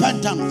of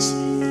repentance.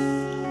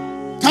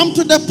 Come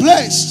to the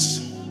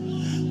place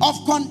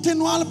of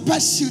continual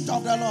pursuit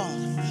of the Lord.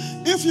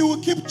 If you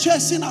will keep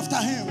chasing after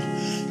him,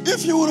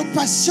 if you will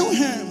pursue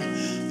him,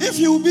 if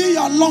you will be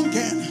your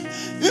longing,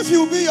 if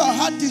you will be your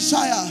heart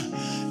desire,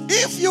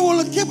 if you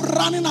will keep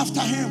running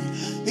after him,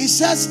 he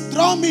says,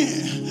 draw me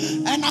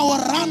and I will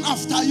run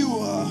after you.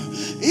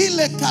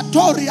 Ile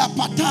katoria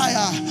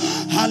pataya,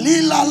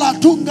 halila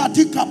latunga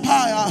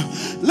tikapaya.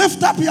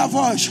 Lift up your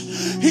voice.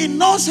 He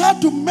knows how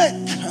to make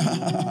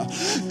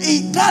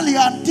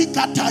Igalian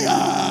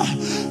tikataya,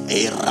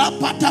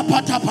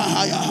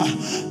 irapatapatapahaya,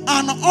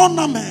 an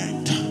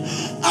ornament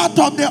out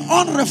of the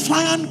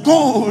unrefined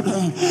gold.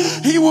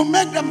 He will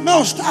make the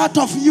most out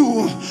of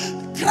you.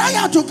 Cry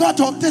out to God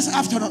this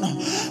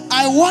afternoon.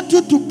 I want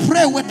you to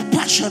pray with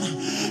passion.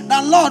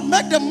 Now, Lord,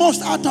 make the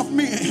most out of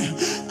me.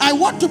 I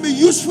want to be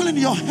useful in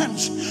your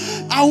hands.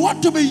 I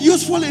want to be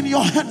useful in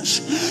your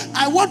hands.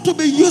 I want to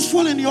be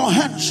useful in your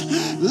hands.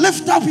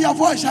 Lift up your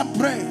voice and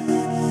pray.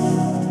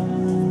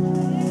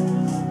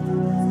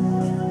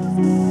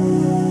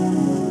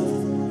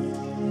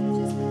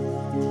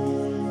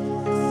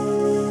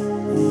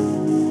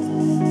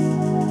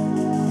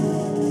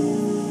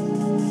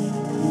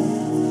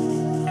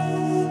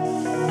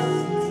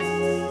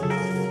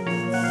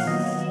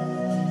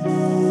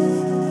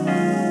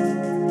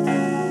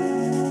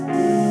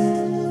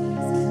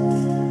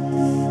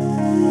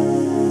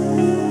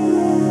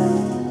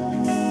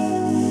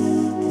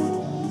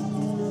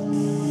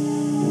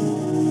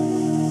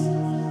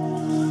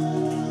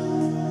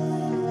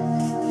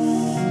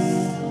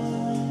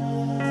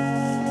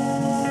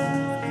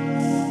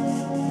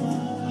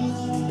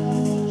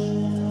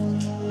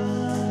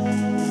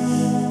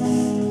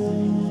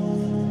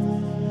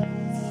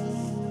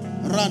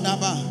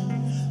 Radaba,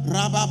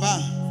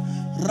 Rababa,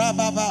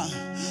 Rababa,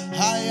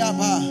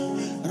 Hayaba,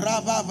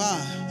 Rababa,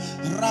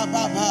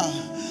 Rababa,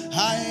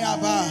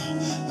 Hayaba,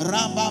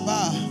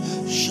 Rababa,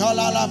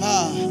 Shalalaba,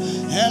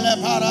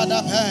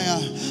 Eleparadapea,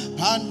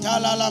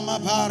 Pantalala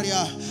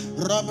Mabaria,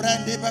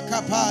 Robrendi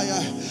Bakapaya,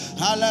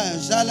 Hale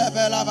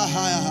Zelebela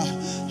Bahaya,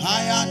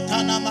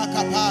 Hayantana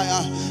Makapaya,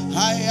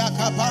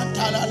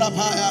 Hayakapantala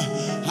Lapaya,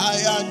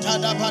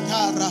 Hayantada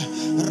Batara,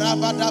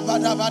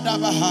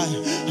 Rabadabadabadabahai,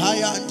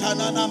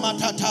 Hayantana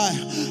Matatai,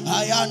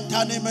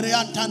 Hayantani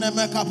Mriantane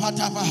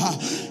Mekapatabaha.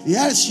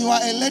 Yes, you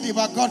are a lady,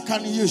 but God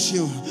can use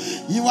you.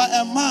 You are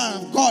a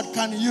man, God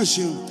can use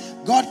you.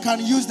 God can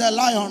use the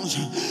lions.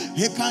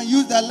 He can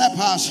use the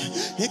lepers.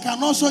 He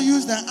can also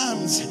use the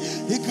ants.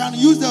 He can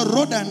use the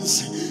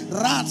rodents,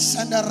 rats,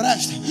 and the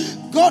rest.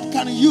 God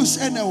can use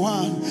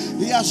anyone.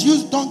 He has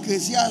used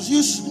donkeys. He has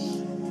used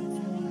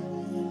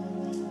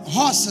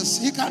horses.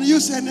 He can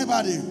use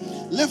anybody.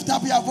 Lift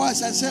up your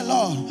voice and say,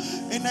 Lord,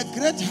 in a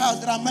great house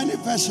there are many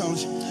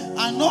vessels.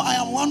 I know I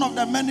am one of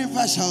the many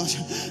vessels.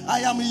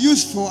 I am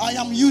useful. I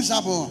am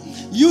usable.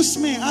 Use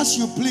me as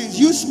you please.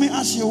 Use me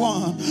as you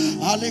want.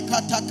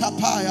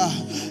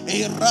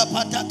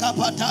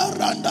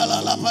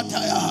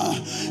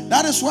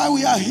 That is why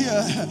we are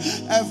here.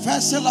 A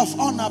vessel of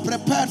honor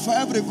prepared for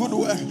every good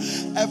work.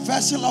 A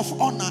vessel of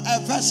honor. A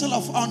vessel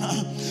of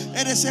honor.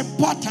 It is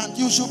important.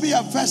 You should be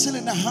a vessel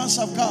in the hands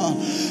of God.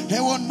 He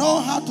will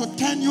know how to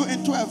turn you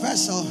into a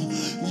vessel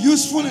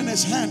useful in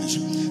his hands.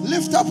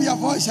 Lift up your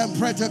voice and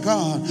pray to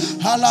God.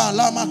 Hala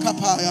lama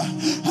kapaya.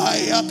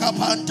 Haya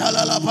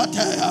kapantala la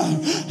pataya.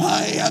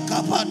 Haya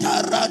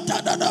kapatara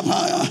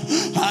tadadabaya.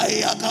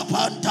 Haya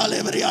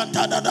kapantale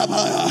brianta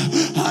dadabaya.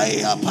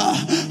 Haya pa.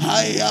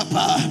 Haya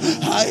pa.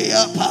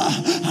 Haya pa.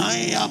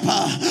 Haya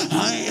pa.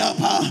 Haya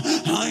pa.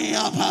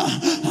 Haya pa.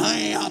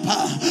 Haya pa.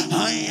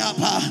 Haya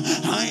pa.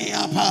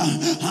 Haya pa.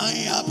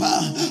 Haya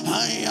pa.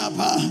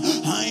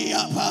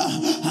 Haya pa. Haya pa.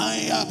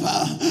 Haya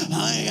pa.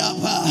 Haya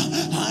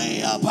pa.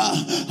 Haya pa.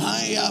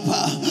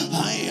 Hayapa,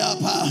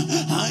 hayapa,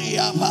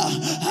 hayapa,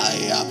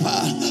 hayapa,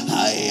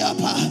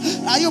 hayapa.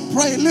 Are you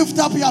praying? Lift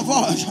up your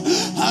voice.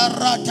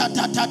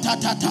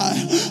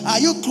 Are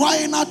you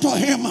crying out to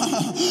him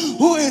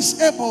who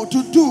is able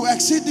to do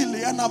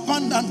exceedingly and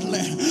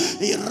abundantly?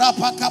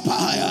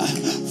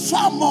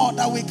 Far more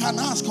than we can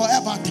ask or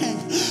ever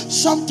think.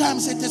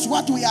 Sometimes it is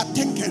what we are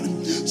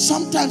thinking.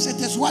 Sometimes it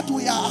is what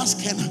we are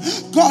asking.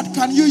 God,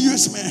 can you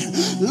use me?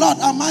 Lord,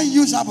 am I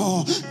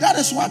usable? That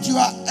is what you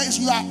are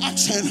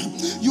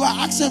asking. You are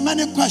asking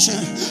many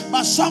questions,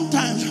 but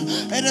sometimes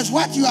it is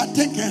what you are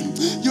thinking.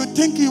 You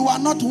think you are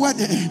not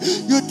worthy.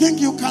 You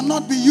think you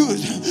cannot be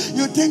used.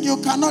 You think you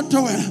cannot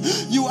do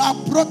it. You are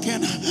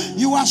broken.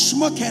 You are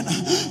smoking.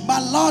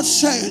 But Lord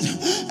says,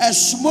 a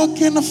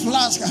smoking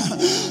flask,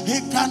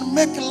 he can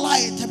make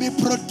light be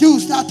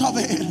produced out of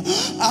it.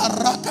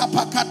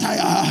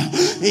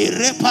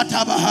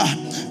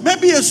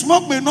 Maybe a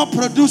smoke may not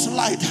produce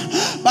light,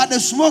 but the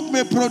smoke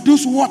may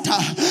produce water,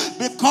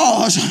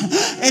 because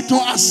it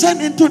will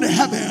ascend into the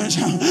heavens.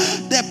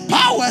 The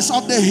power powers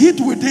of the heat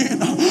within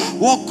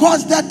will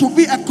cause there to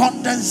be a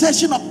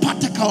condensation of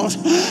particles.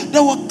 They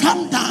will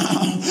come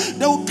down.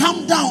 They will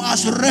come down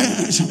as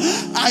rains.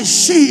 I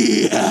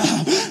see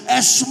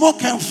a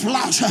smoking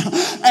flash,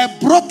 a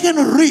broken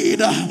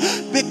reed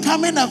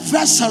becoming a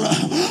vessel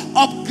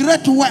of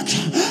great works,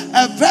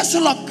 a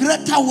vessel of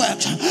greater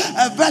works,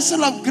 a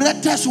vessel of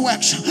greatest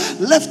works.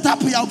 Lift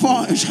up your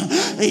voice.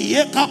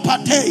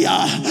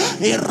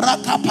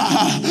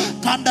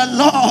 Can the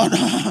Lord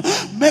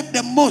make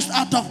the most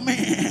out of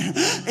me?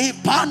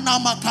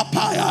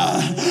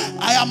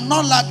 I am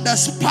not like the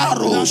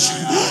sparrows.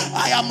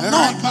 I am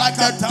not like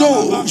the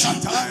doves.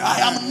 I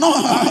am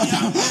not.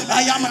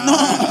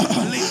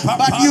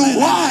 But you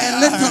are a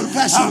little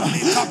vessel.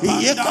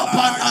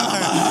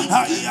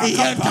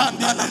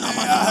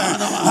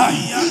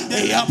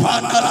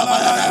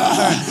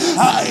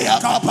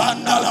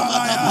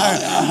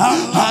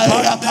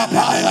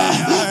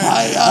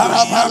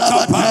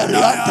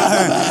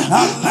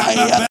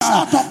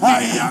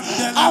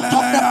 Out of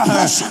the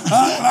pressure,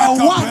 a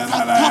one can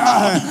come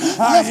out.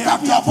 Lift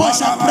up your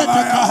voice and pray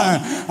to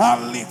God.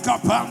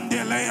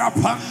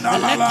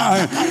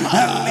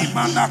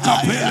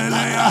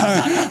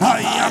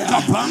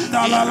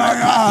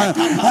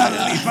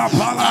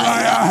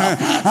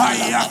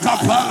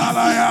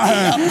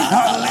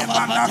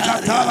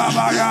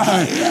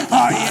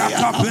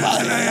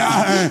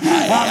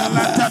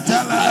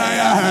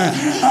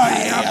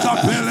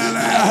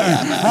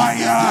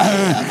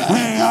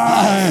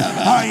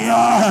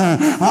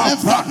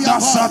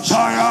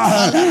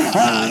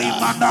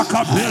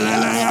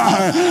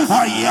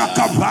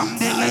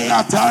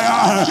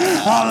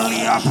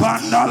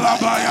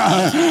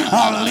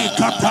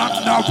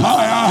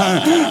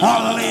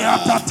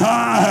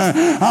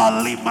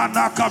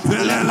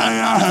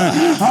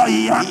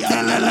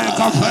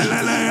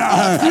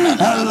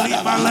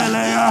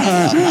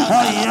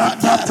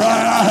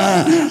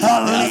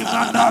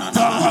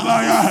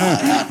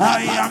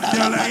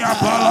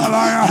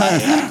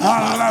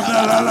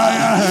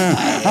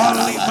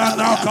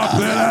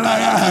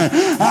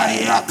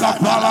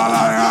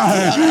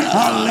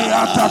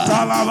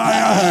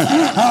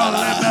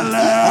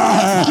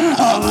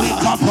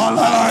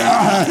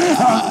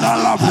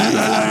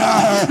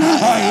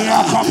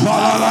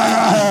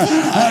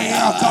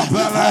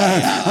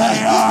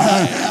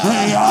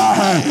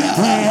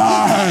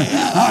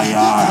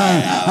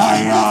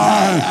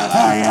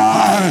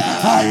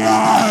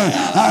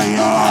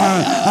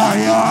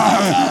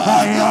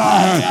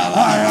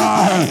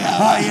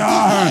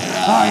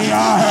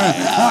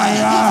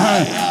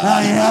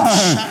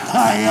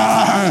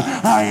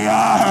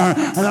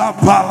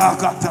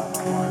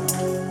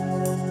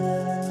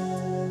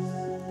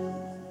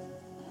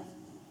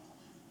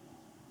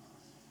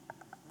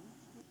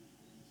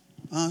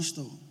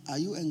 Pastor, are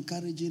you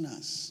encouraging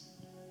us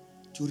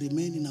to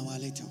remain in our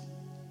little?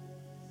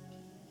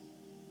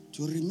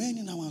 To remain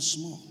in our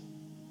small?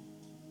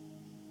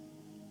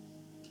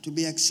 To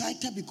be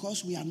excited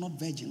because we are not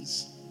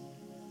virgins?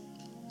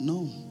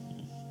 No.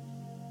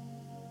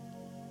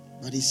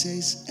 But he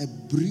says, a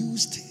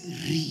bruised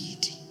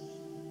reed.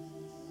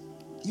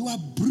 You are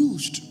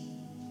bruised.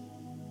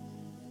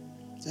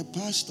 Say,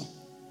 Pastor,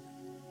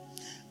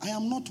 I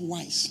am not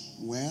wise.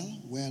 Well.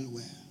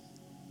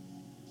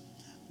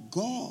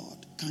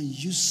 God can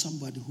use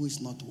somebody who is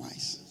not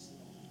wise.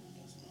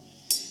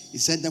 He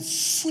said, the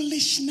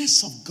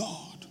foolishness of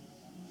God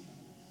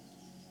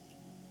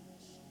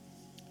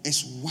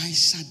is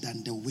wiser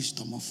than the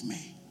wisdom of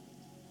man.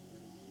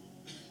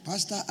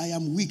 Pastor, I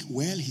am weak.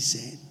 Well, he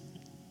said,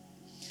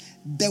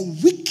 the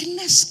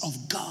weakness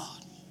of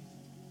God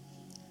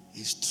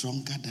is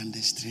stronger than the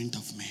strength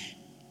of man.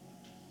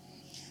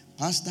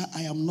 Pastor,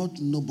 I am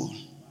not noble.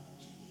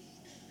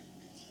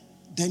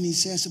 Then he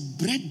says,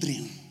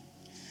 brethren,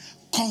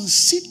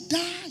 consider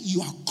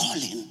your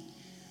calling.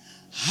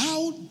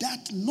 How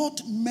that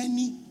not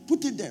many,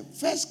 put it there,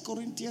 1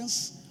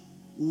 Corinthians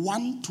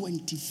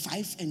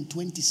 1:25 and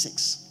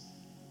 26.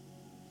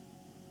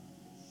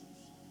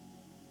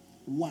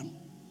 1.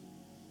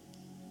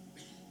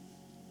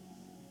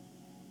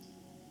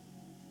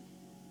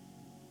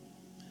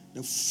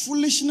 The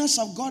foolishness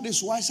of God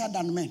is wiser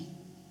than men.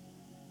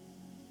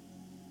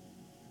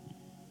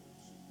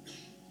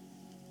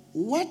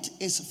 What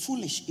is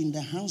foolish in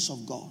the hands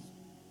of God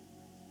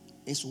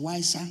is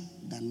wiser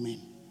than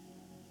men.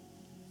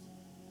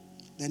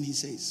 Then he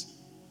says,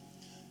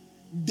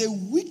 the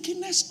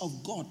weakness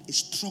of God is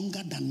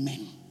stronger than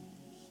men.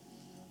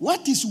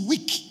 What is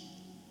weak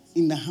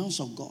in the hands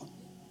of God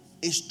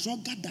is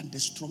stronger than the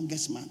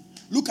strongest man.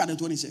 Look at the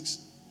 26.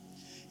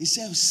 He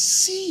says,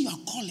 see your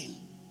calling,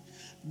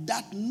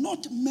 that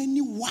not many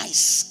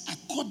wise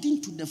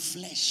according to the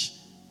flesh,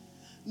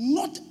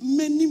 not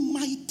many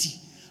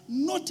mighty,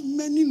 not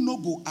many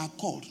noble are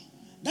called.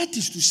 That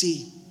is to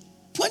say,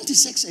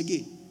 26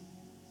 again.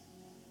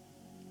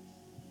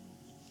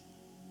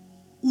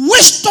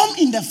 Wisdom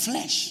in the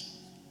flesh,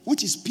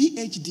 which is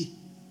PhD.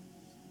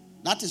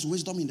 That is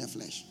wisdom in the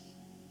flesh.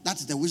 That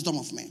is the wisdom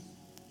of men.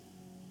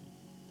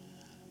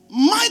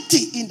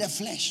 Mighty in the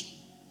flesh.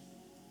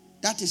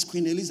 That is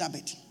Queen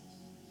Elizabeth.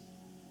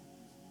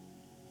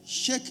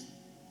 Sheikh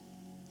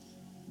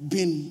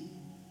bin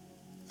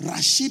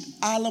Rashid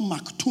Al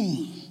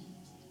Maktoum,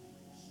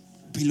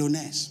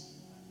 billionaires.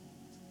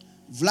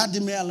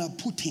 Vladimir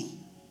Putin.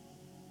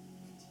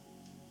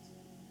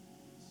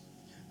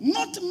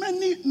 Not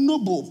many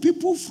noble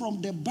people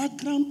from the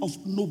background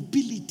of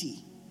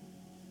nobility.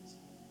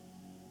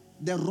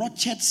 The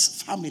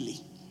Rothschilds family.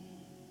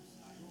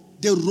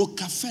 The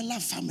Rockefeller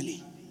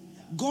family.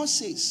 God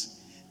says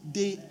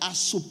they are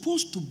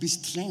supposed to be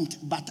strength,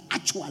 but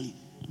actually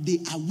they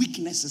are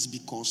weaknesses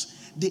because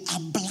they are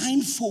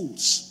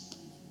blindfolds.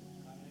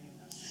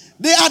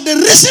 They are the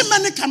reason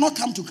many cannot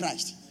come to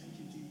Christ.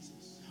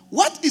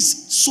 What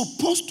is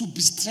supposed to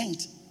be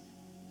strength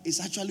is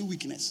actually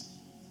weakness.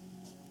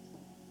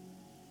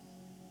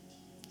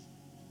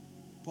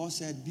 Paul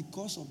said,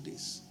 because of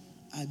this,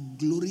 I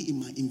glory in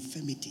my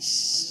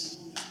infirmities.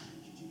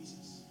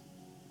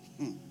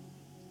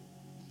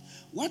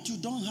 What you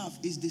don't have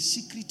is the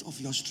secret of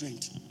your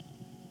strength.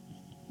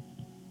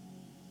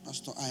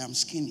 Pastor, I am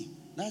skinny.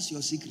 That's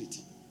your secret.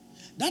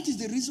 That is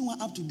the reason why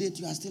up to date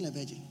you are still a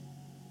virgin.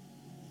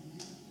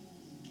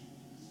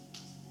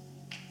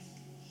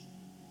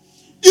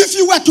 If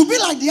you were to be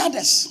like the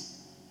others,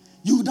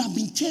 you would have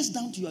been chased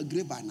down to your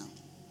grave by now.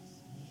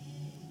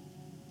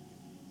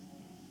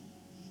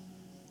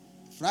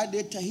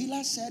 Friday,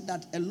 Tahila said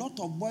that a lot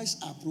of boys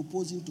are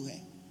proposing to her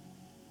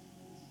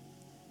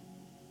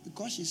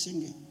because she's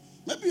singing.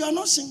 Maybe you are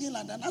not singing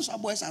like that. That's why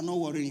boys are not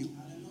worrying you.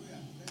 Hallelujah.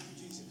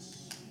 Thank you,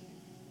 Jesus.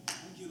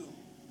 Thank you, Lord.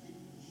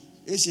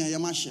 It's in your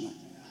machine.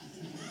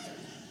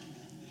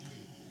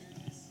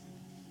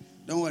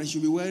 Don't worry,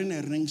 she'll be wearing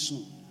a ring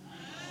soon.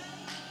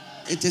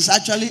 It is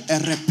actually a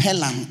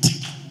repellent.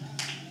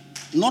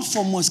 Not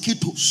for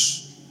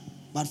mosquitoes,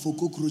 but for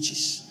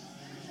cockroaches.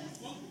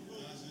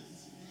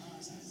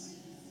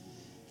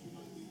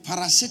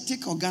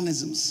 Parasitic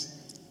organisms.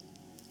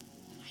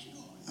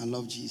 I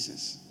love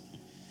Jesus.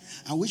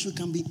 I wish we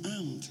can be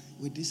armed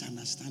with this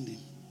understanding.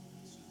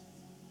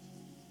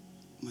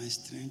 My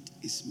strength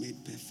is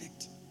made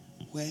perfect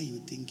where you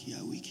think you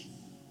are weak.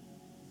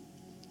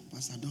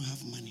 Pastor, I don't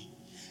have money.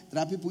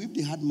 There are people, if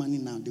they had money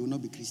now, they will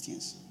not be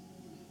Christians.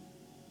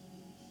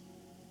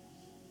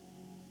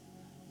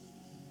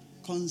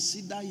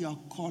 Consider your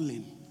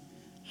calling.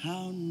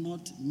 How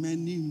not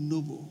many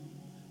noble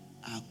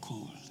are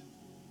called.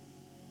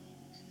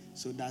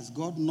 So does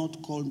God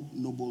not call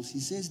nobles? He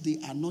says they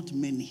are not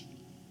many.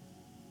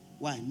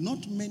 Why?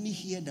 Not many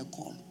hear the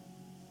call.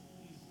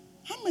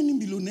 How many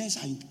billionaires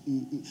are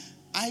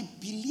I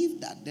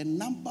believe that the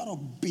number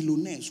of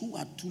billionaires who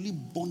are truly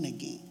born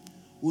again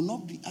will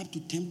not be up to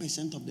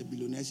 10% of the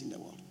billionaires in the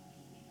world.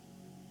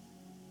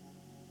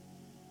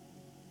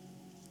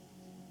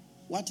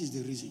 What is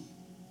the reason?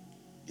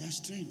 Their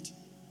strength.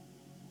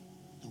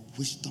 The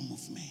wisdom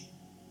of man.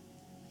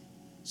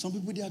 Some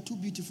people, they are too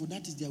beautiful.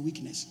 That is their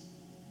weakness.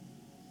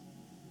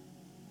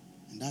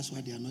 And that's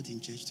why they are not in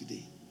church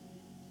today.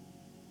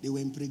 They were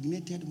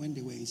impregnated when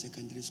they were in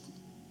secondary school.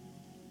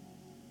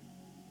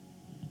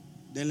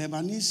 The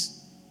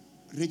Lebanese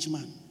rich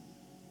man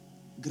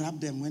grabbed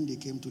them when they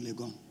came to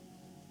Legon,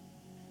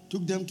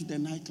 took them to the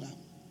nightclub,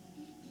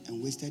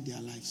 and wasted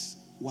their lives.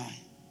 Why?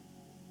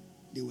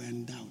 They were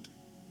endowed.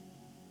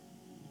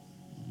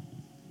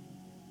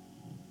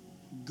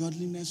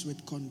 Godliness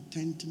with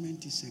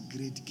contentment is a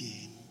great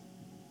gain.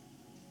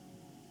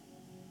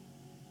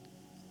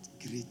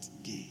 Great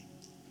gain.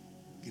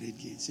 Great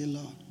gain. Say,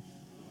 Lord,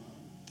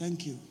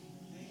 thank you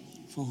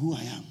for who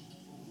I am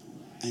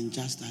and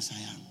just as I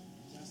am.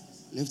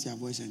 Lift your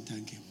voice and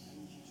thank him.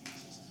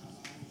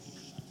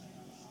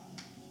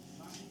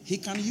 He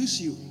can use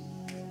you.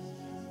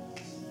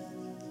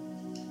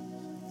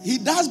 He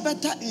does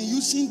better in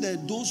using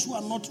those who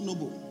are not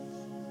noble.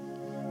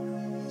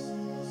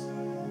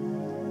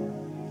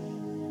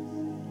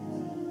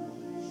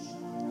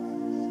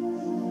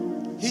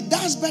 He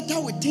does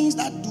better with things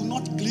that do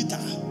not glitter.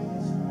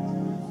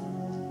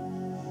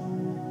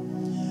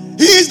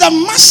 He is the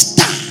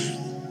master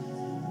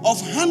of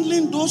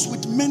handling those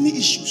with many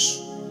issues.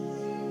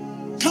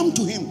 Come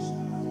to him.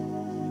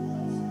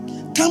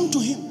 Come to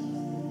him.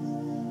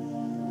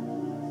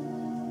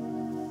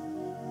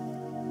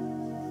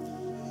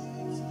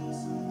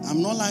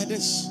 I'm not like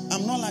this.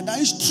 I'm not like that.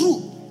 It's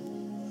true.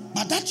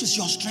 But that is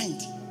your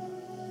strength.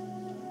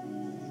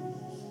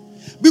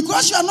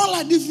 Because you are not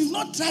like this, you've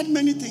not tried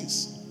many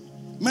things.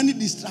 Many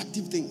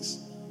destructive things.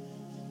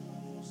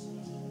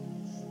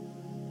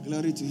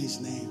 Glory to his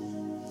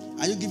name.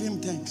 Are you giving him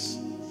thanks?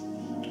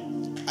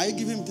 Are you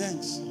giving him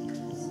thanks?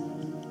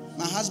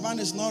 My husband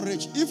is not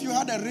rich. If you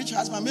had a rich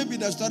husband, maybe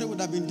the story would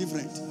have been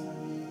different.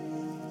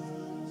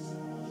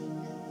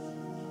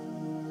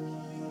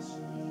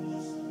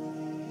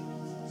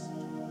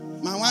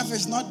 My wife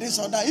is not this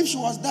or that. If she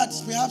was that,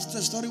 perhaps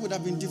the story would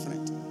have been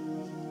different.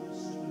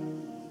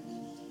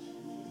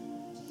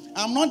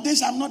 I'm not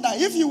this, I'm not that.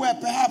 If you were,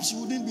 perhaps you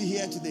wouldn't be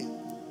here today.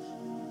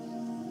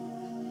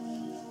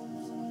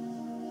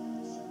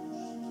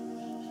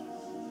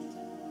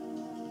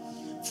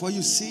 For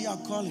you see your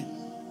calling.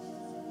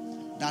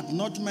 that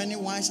not many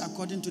wise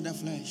according to the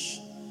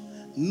flesh,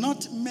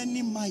 not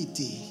many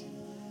mighty,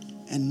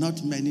 and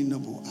not many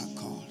noble are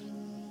called.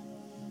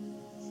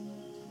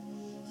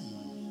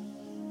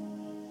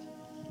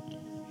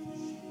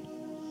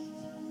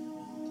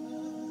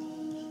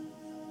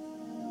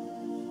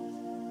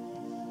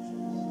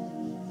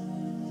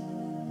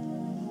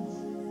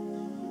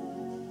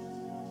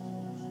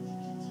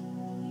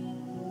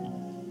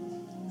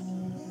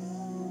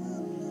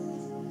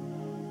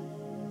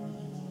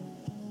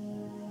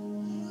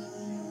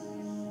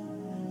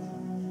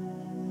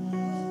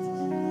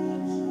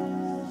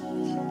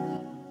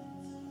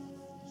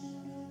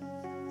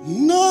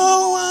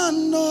 No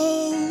one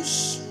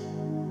knows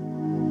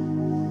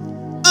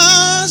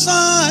as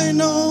I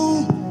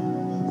know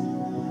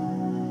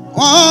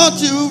what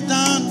you've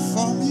done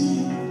for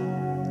me.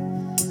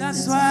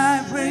 That's why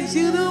I praise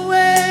you the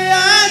way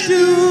I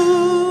do.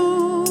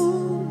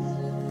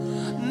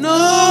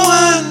 No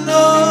one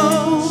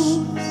knows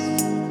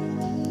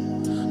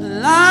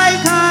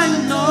like I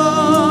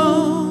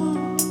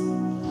know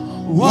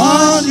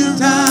what you've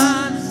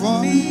done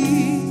for me.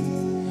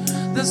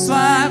 That's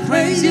why I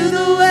praise you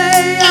the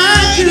way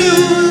I do.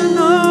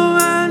 No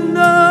one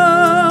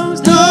knows,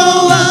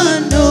 no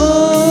one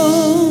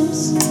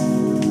knows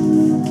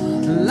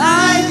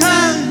like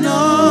I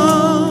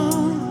know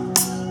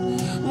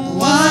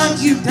what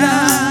you've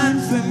done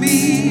for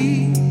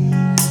me.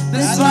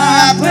 That's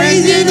why I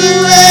praise you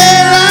the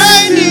way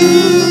I do.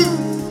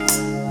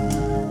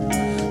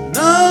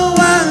 No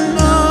one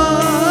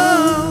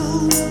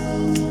knows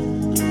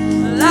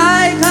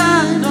like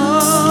I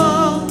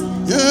know.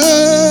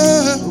 Yeah.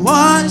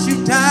 What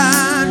you've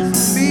done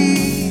for me.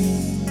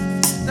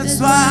 That's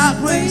why I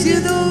praise you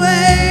the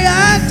way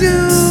I do.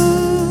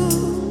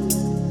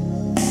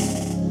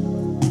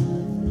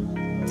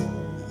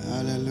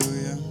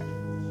 Hallelujah.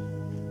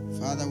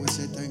 Father, we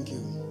say thank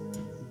you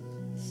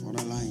for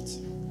the light.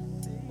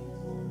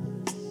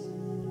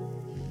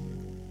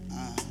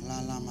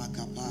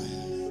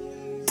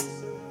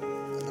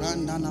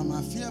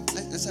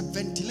 There's a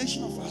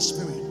ventilation of our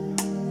spirit.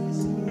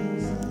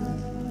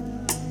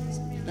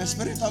 The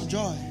spirit of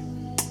joy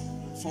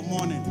for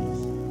morning.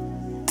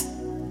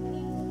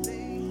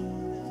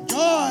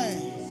 Joy.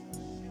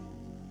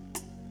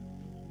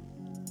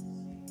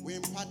 We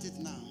impart it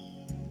now.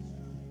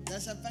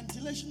 There's a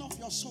ventilation of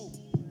your soul.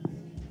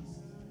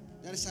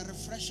 There is a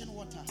refreshing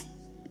water.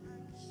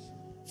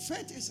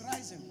 Faith is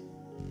rising.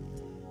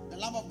 The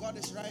love of God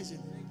is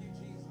rising.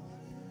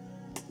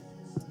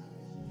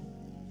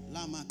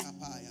 Lama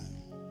kapaya.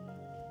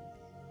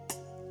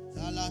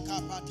 Lala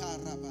kapata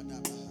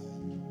rabadaba.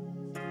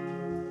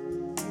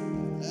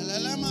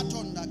 Lele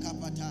matonda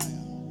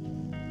kapataya.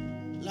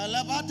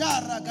 Lala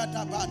badara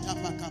gadabata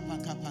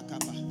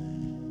pakapa.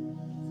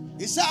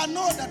 He said, I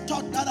know the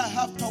thought that I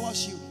have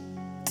towards you.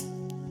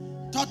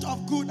 Thought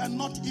of good and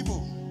not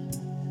evil,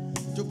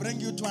 to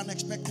bring you to an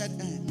expected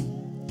end.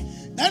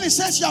 Then he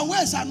says, your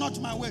ways are not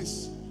my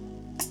ways,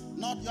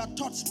 not your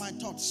thoughts my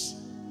thoughts.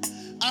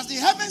 As the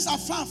heavens are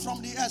far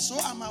from the earth, so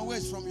are my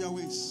ways from your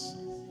ways.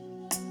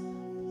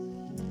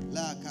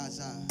 La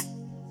kaza.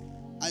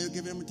 Are you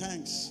giving me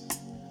thanks?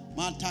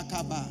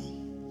 Matakaba,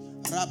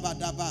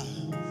 Rabadaba,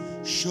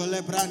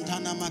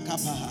 Sholebrantana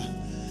Makaba,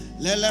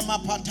 Lele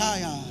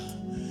Mapataya,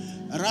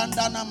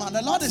 Randanama.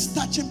 The Lord is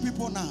touching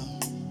people now.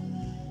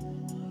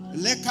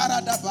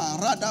 Lekaradaba,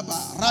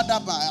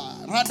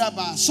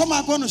 Radaba. Some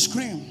are going to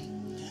scream.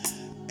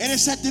 It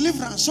is a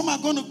deliverance. Some are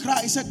going to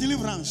cry. It's a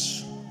deliverance.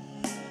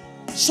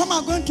 Some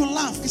are going to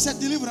laugh. It's a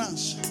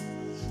deliverance.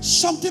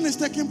 Something is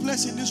taking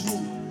place in this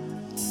room.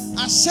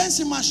 I sense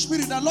in my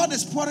spirit the Lord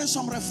is pouring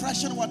some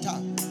refreshing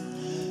water.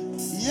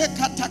 Yes.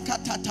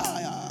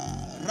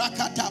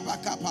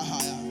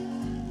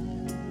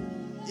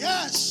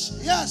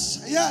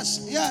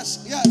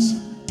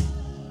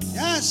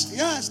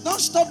 Don't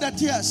stop the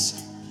tears.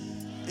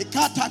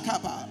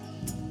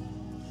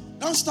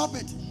 Don't stop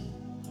it.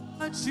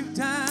 What you've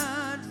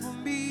done for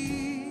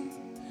me.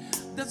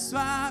 That's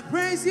why I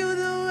praise you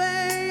the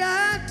way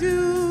I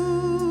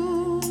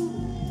do.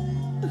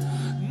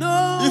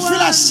 No, you feel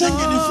like singing,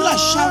 you feel like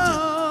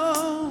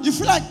shouting, you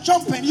feel like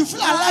jumping, you feel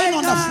like lying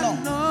on the floor,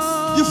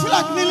 you feel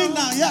like kneeling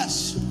down.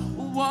 Yes.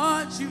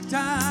 What you've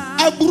done.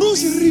 A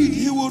bruised reed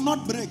he will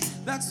not break.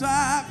 That's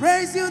why I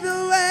praise you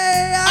the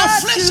way I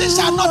afflictions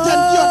are not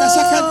endured the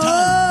second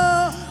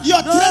time.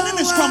 Your training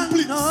is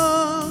complete.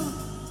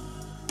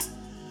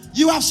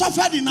 You have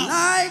suffered enough.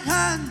 Like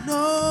I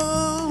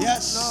know,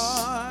 yes.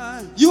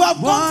 Lord, you have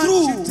gone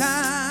through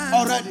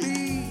already.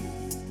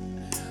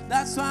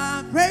 That's why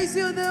I praise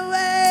you the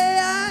way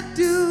I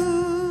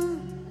do.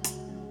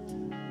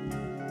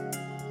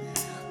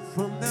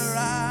 From the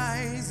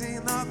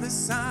rising of the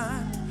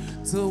sun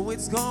till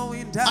it's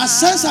going down. I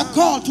sense a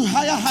call to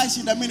higher heights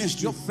in the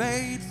ministry. Your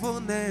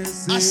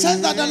faithfulness. I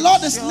sense that the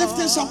Lord is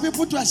lifting some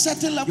people to a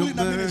certain level in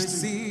the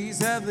ministry. Your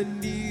mercies ever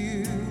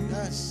new.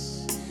 Yes.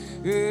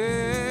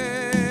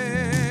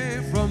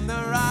 Yeah, from the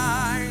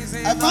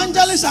rising.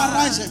 Evangelists are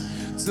rising.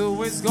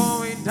 till it's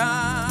going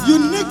down.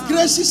 Unique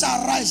graces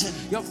are rising.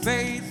 Your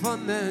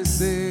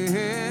faithfulness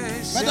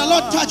is May the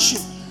Lord touch you.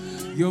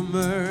 Your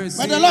mercy.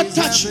 May the Lord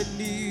touch you.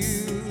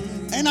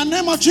 In the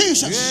name of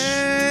Jesus.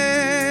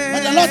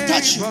 May the Lord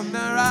touch you.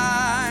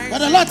 May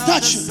the Lord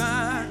touch you.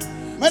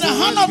 May the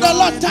hand of the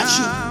Lord touch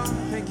you.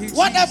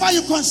 Whatever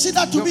you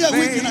consider to be a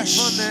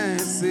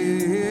weakness,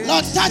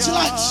 Lord, touch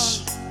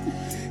lives.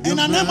 In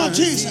the name of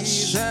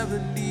Jesus.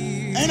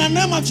 In the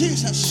name of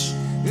Jesus.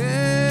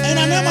 In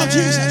the name of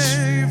Jesus.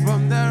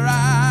 From the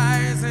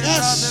rising of the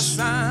Yes.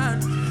 sun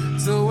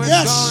to it's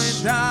Yes.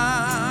 going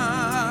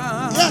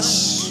down.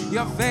 Yes.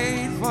 Your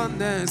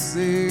faithfulness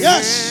is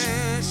Yes.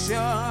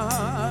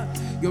 sure.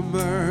 Your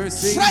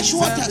mercy. Fresh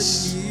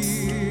waters.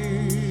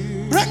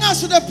 Bring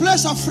us to the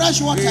place of fresh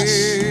waters.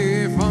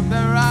 From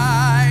the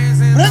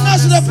rising Bring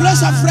us to the of the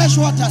place of sun fresh to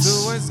waters.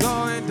 it's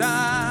going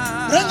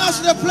down. Bring us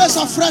to the place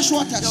of fresh Your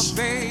waters.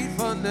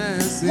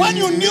 faithfulness When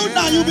you is kneel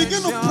down, you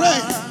begin to sure.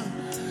 pray.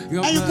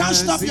 Your And you can't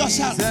stop mercies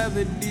yourself.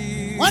 ever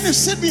new. When you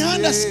sit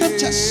behind the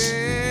scriptures,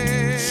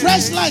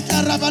 fresh light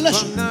and From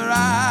revelation. the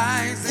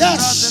rising Yes.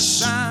 of the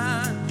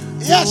sun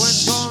to Yes.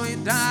 it's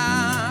going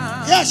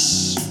down.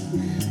 Yes.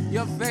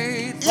 Your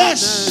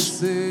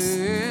faithfulness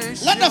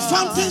is Let the sure.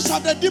 fountains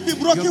of the deep be Your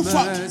broken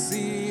forth.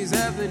 mercies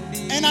ever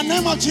new. In the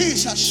name of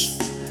Jesus.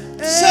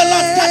 Say,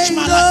 Lord, touch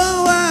my life.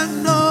 No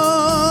one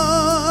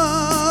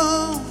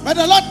knows May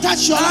the Lord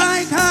touch your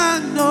life. like I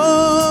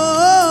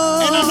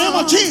know. In the name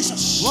of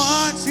Jesus.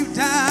 What you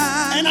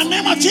done. In the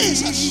name of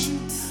Jesus.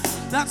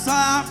 That's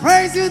why I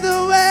praise you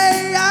the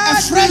way I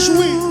A fresh do.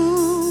 wind.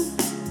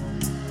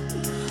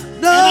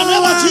 No In the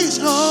name of one Jesus.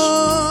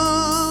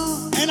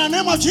 knows In the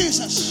name of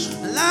Jesus.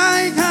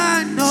 like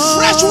I know.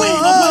 Fresh wind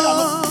upon your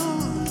life.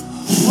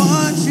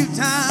 What you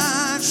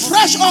done for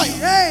Fresh me. oil.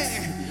 Hey.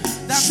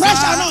 That's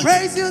Fresh why I anointing.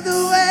 praise you the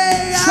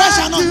way Fresh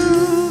I anointing. do.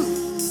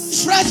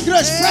 Fresh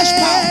grace, fresh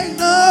power, Hey,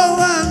 no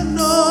one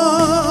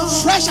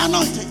knows fresh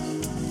anointing.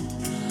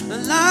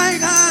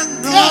 like I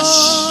know. Yes.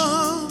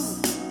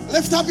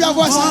 Lift up your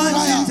voice and What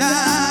cry you out.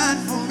 done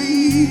for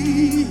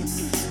me.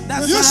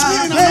 That's You why speak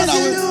I in praise another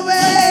you way. the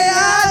way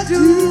I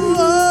do.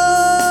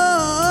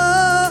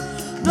 Oh,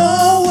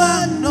 no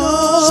one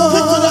knows.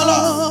 Speak to the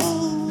Lord.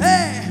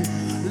 Hey,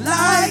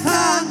 like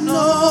I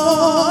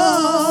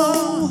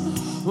know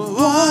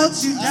what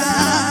you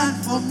done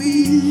for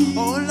me.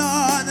 Oh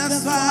Lord,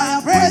 that's why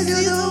I praise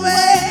you the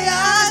way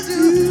I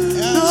do.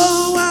 Yes.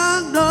 No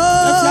one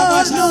Lift your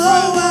voice knows. and No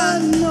cry.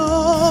 one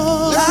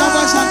knows. Lift your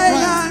voice and Like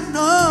cry. I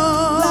know.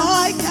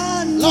 Like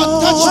I know Lord,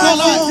 touch my What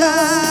you life.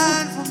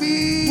 done for me.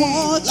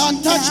 what Lord,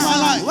 you touch my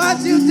done. life. What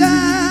you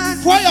done.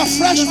 Pour your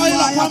fresh That's oil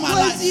why upon I my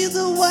praise life. you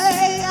the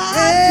way I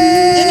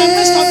In the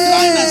midst of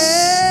dryness.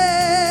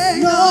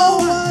 do. No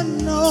one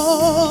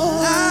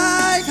knows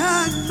Like I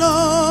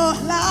know.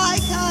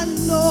 like I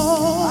know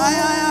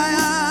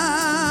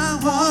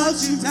What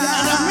you In the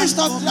done. midst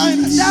of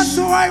dryness. That's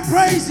why I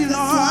praise you, why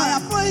I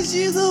Lord. praise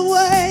you the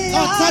way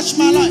Lord, I touch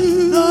my life.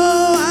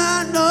 No,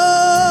 I No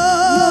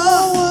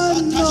know.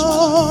 one touch my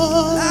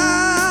knows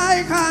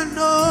Like I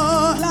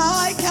know.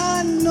 like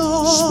I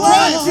know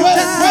Pray, What you pray,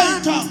 pray in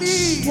done for tongues.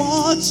 me.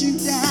 what you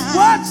done.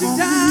 What you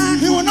done.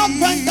 He will not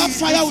burn that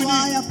fire with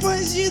Why you. I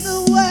praise you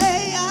the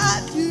way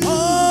I do.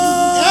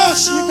 Oh,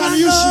 Yes, he can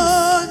use you.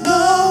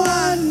 No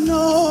one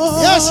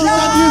knows Yes, he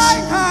can use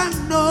you. Like I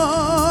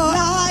know.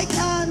 like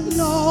I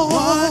know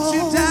What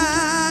you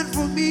done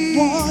for me.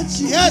 what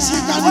you Yes, he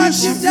done. can What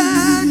use you you.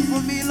 done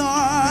for me, That's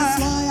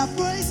Lord. why I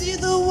praise you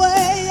the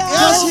way I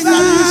Yes, he can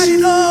use Nobody you.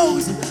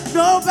 knows.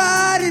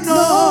 Nobody No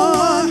knows.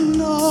 one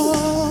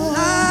knows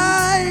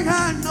Like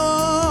I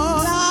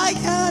know.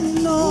 like I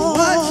know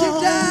What you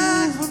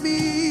done for me.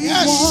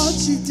 Yes. what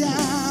you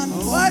done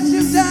for What me.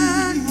 you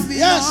done for me.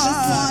 Yes. That's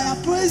Lord. why I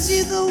praise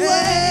you the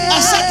way A I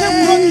certain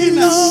do.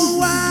 brokenness. No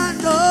one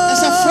knows.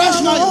 It's a fresh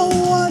No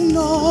oil. one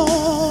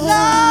knows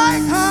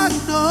Like I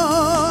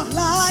know.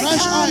 like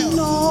Fresh I oil.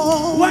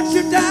 know What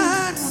you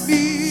done for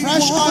me.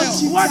 Fresh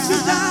oil. What you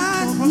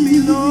done for me,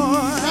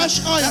 Lord.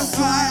 Fresh oil. That's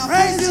why I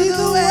praise you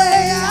the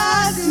way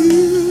I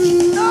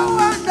do. No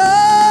one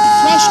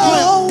Fresh knows.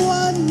 oil. No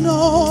one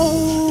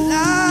knows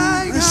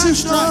Like Receive I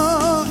strength.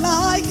 know.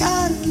 like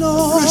I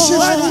know Receive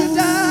What strength. you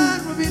done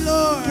for me,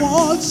 Lord.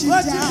 what you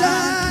What you done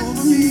done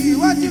for for me. me.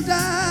 What you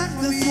done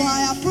for That's me.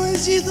 why I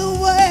praise you the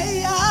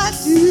way I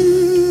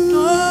do.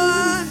 No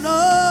one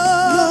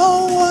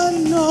No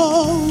one knows.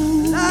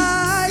 knows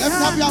Like Lift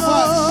I up your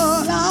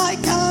know.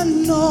 like I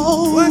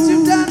know What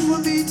you done for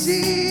me,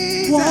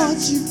 Jesus. what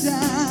you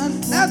done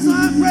for That's me.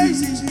 why I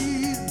praise you,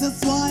 Jesus.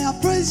 That's why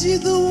I praise you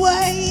the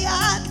way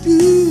I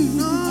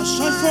do. I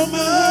stretch from my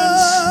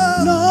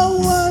hands. No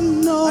one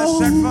I knows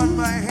stretch forth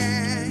my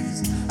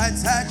hands, I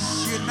touch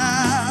you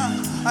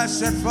now. I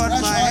stretch forth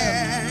Fresh my oil.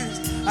 hands,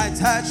 I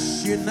touch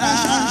you Fresh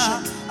now.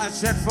 unction. I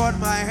stretch forth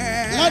my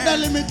hands, Let the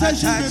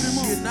limitation I be touch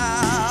removed. you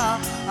now.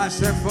 I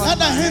stretch forth Let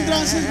the my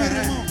hindrances be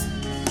hands. removed.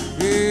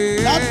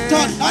 Yeah. That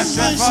thought, I that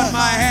stretch forth mindset.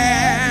 my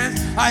hands,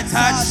 I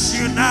touch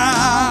you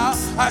now.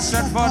 I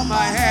stretch forth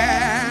my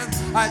hands,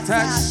 I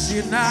touch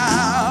you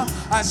now.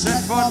 I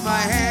stretch forth my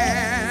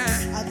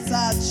hand. I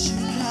touch you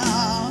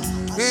now.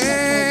 I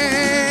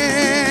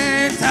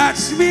Hey,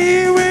 touch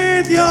me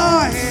with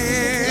your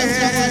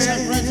Lift your voice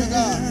and pray to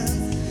God.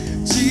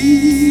 hand.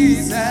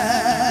 Jesus.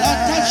 Lord,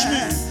 touch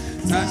me.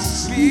 Touch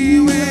me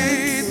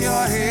with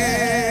your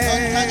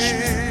hand. touch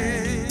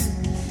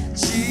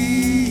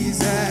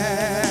Jesus.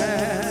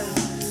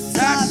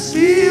 Touch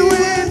me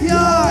with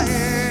your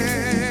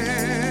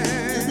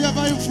hand. Be a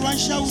very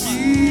influential woman.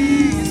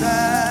 Jesus.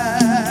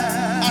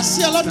 I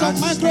see a lot of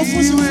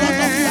microphones in front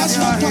of you as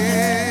you are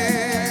talking.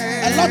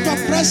 A lot of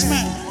press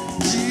men.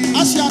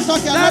 As you are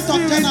talking, a lot of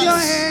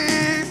journalists.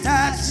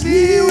 Touch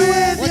me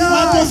with With your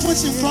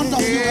microphones in front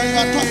of you when you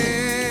are talking.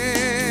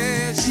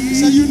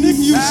 It's a unique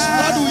use.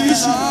 God will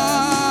use you.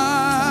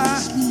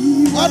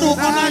 God will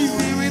honor you.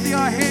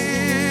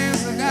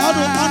 God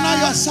will honor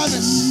your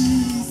service.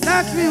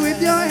 Touch me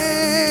with your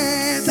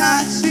hand.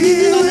 Touch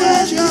me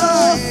with your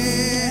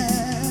hand.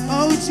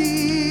 Oh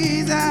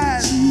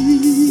Jesus.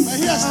 May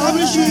He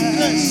establish you in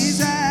grace.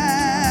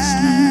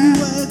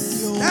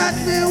 Touch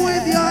me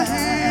with your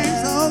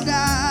hands, oh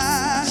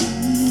God.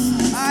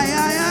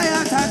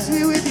 Touch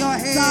me with your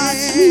hands.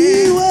 touch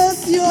me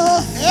with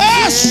your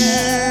Yes.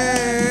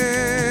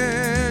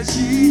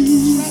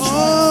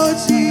 Oh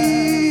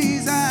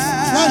Jesus.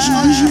 Fresh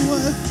unction.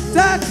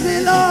 Touch me,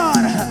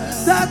 Lord.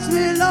 Touch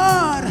me,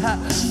 Lord.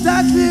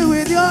 Touch me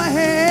with your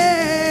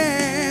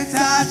hand.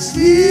 Touch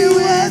me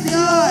with your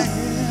hand.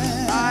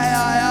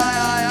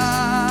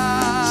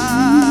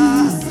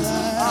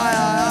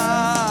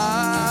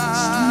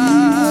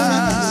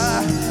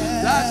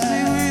 Touch me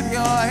with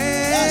your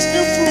hand. That's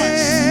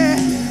influence.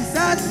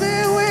 Touch me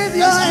with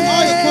your That's an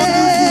oil for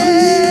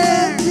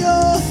influence.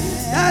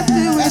 Touch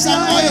me with That's your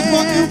an oil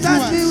for hand.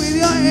 Touch me influence. with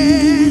your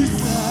hand.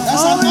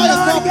 That's Oh an oil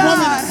for Lord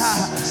prominence. God,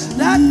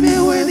 touch me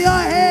with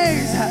your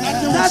hands.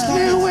 Nothing will Touch stop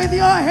me it. with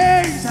your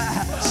hands.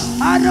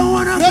 I don't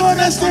want to go to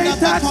Greatness will say, never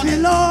touch turn me,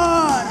 it.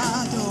 Lord.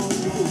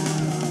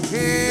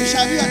 It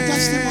shall be a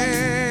testimony.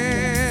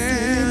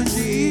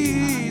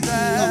 Jesus,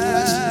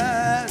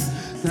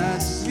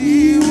 touch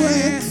me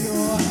with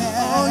your hands.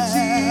 Oh,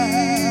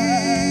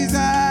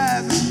 Jesus,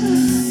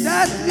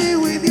 touch me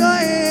with your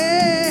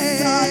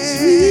hands. touch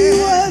me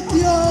with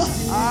your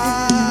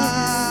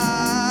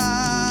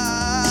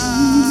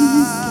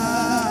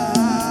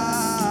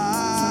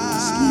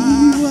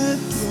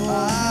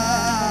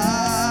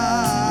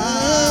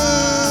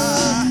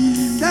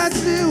Touch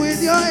me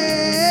with your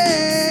hands.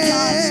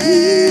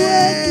 touch me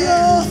with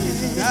your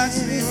Touch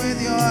me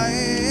with your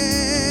hands.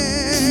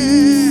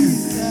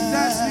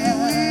 Touch me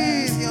with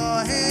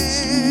your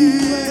hands.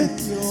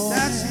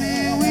 Touch me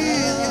with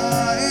your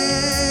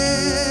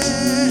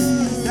hands.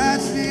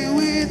 Touch me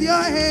with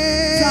your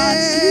hands.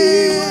 touch me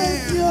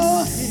with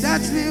your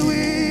Touch me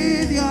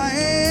with your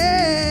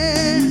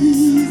hands.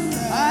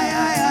 Ay,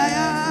 ay, ay,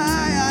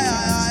 ay, ay, ay,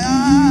 ay, ay.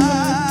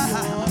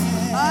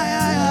 Ay,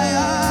 ay, ay,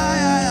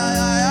 ay, ay, ay,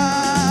 ay,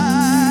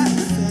 ay.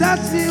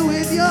 Touch me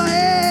with your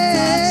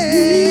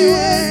hands.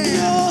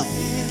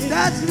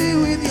 Touch me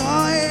with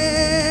your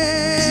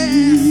hands.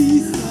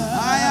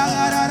 Ay, ay,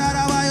 ay, ay, ay,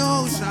 ay,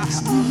 yosha.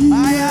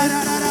 Ay, ay, ay,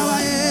 ay, ay,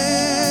 ay.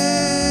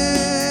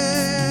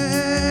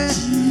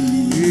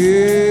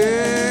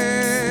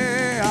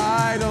 Yeah,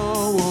 I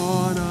don't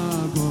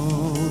wanna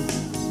go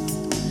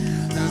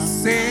the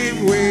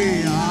same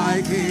way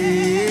I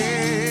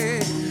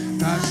came.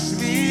 Touch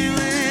me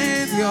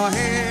with your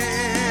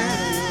hand.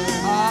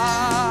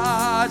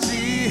 Ah,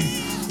 gee,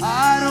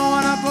 I don't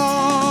wanna go.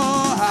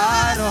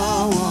 I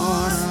don't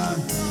wanna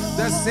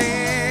the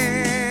same.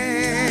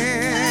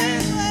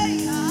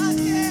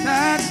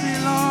 Touch me,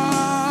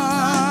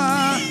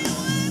 Lord.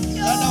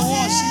 Let the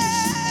war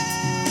cease.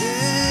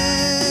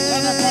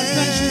 Let the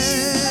contention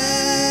cease.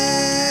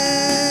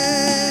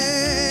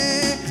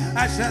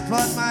 I stretch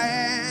forth my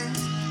hands,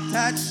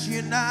 touch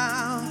you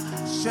now.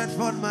 Stretch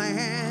forth my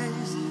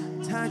hands,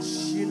 touch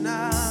you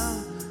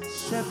now.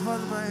 Stretch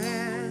forth my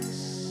hands.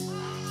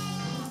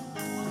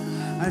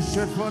 I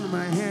stretch forth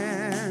my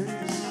hands.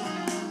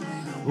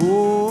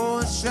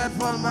 Oh, stretch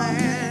forth my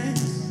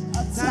hands,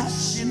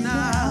 touch you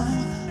now.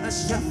 I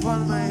stretch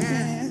forth my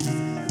hands,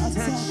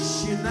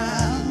 touch you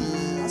now.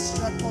 I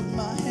strap on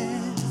my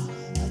hands,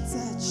 I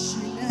touch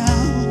you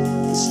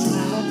now. I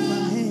strap on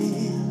my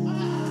hands.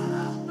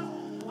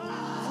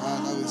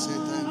 Father, we say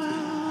thank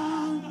you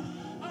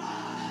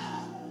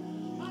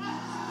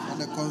for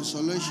the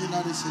consolation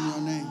that is in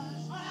your name.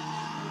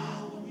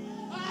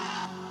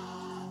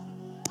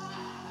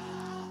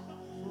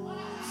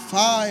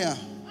 Fire,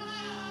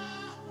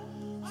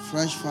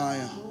 fresh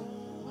fire.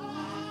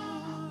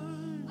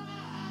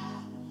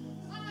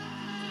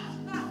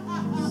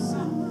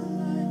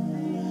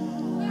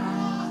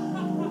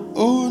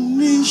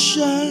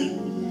 Onisha,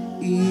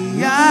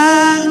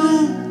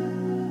 Iyanu,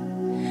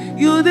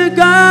 you're the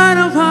God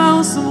of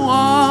awesome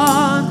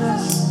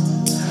wonders.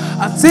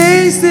 I've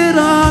tasted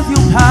of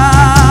your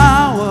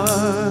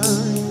power.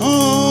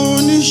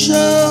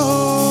 Onisha,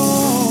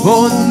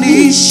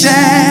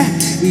 Onisha,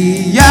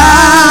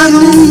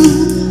 Iyanu,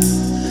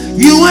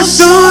 you have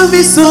shown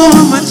me so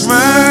much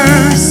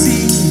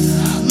mercy.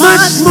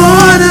 much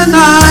more than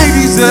I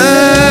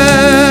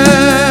deserve.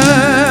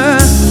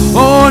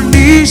 Oh,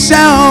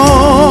 Nisha,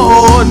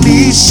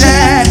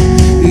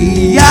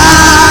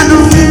 Yanu,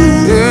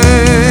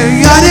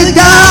 you're the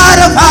God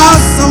of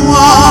awesome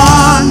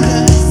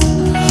wonders.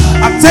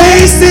 I've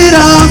tasted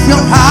of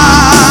your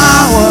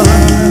power.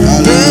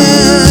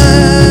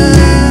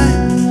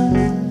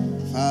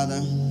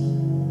 Father,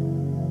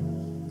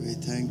 we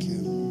thank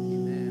you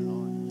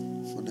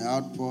for the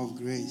outpour of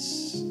grace.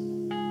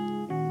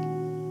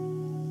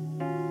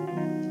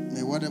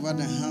 May whatever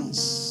the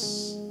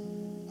hands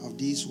of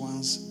these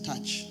ones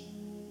touch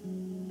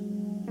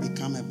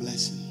become a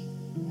blessing,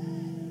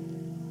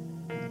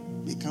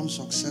 become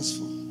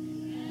successful,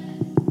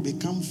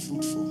 become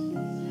fruitful,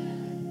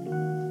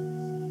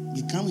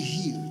 become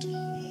healed.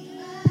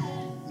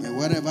 May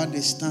wherever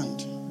they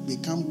stand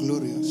become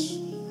glorious,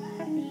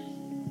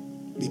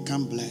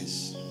 become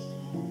blessed.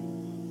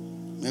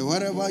 May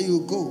wherever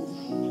you go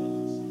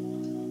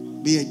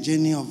be a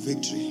journey of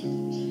victory.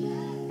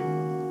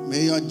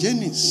 May your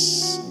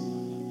journeys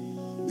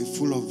be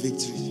full of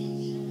victory.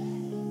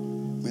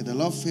 May the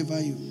Lord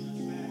favor you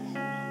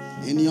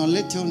in your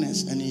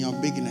littleness and in your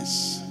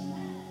bigness.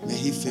 May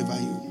he favor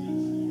you.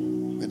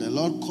 May the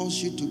Lord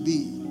cause you to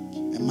be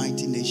a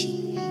mighty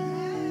nation.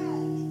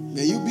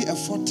 May you be a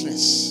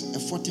fortress, a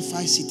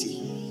fortified city,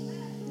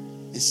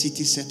 a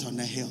city set on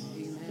a hill.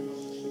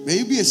 May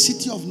you be a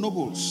city of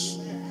nobles.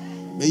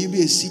 May you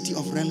be a city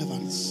of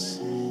relevance.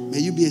 May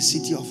you be a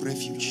city of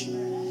refuge.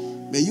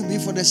 May you be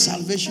for the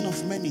salvation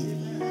of many.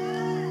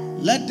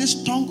 Let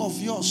this tongue of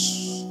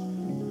yours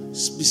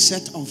be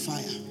set on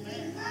fire.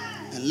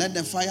 And let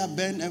the fire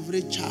burn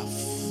every chaff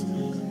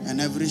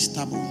and every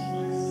stubble.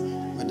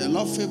 May the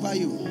Lord favor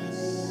you.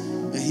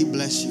 May he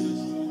bless you.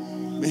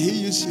 May he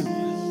use you.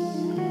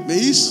 May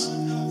he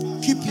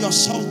keep your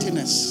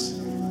saltiness.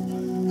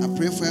 I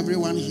pray for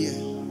everyone here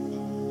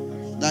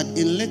that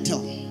in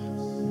little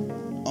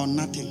or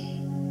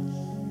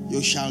nothing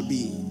you shall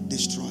be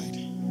destroyed.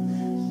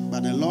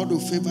 But the Lord will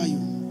favor you.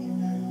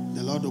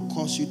 The Lord will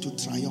cause you to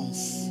triumph.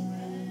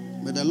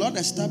 May the Lord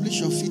establish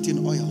your feet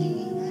in oil.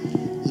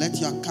 Let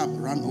your cup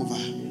run over.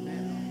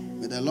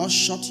 May the Lord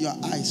shut your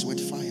eyes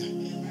with fire.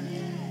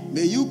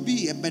 May you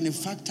be a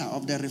benefactor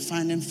of the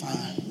refining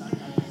fire.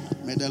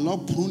 May the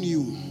Lord prune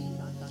you.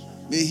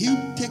 May he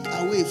take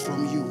away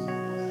from you.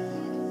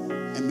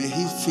 And may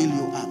he fill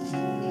you up.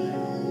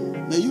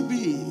 May you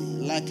be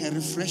like a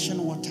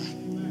refreshing water.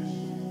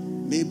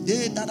 May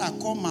they that are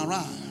called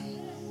Mara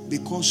be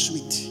called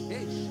sweet.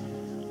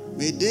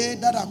 May they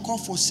that are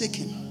called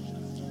forsaken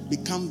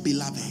become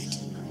beloved.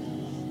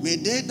 May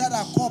they that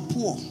are called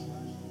poor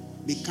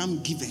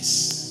become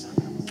givers.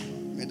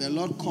 May the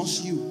Lord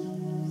cause you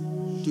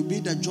to be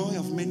the joy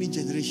of many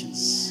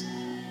generations.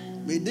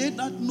 May they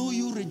that know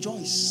you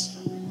rejoice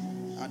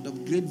at the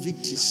great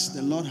victories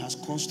the Lord has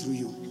caused through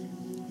you.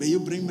 May you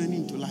bring many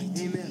into light.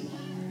 Amen.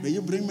 May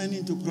you bring many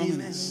into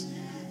prominence.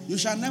 Amen. You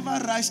shall never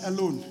rise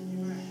alone.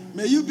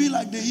 May you be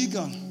like the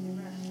eagle.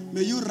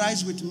 May you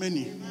rise with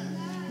many.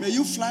 May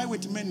you fly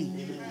with many.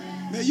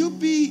 May you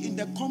be in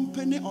the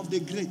company of the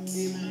great.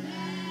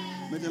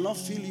 May the Lord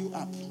fill you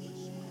up.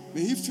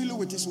 May he fill you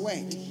with his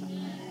word.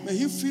 May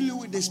he fill you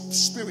with his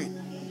spirit.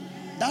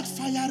 That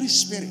fiery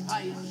spirit.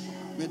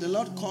 May the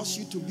Lord cause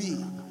you to be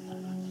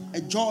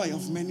a joy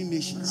of many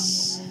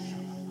nations.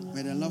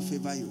 May the Lord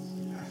favor you.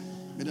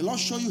 May the Lord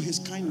show you his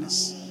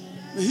kindness.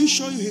 May he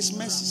show you his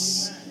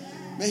mercies.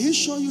 May he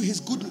show you his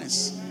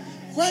goodness.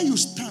 Where you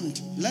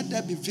stand, let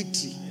there be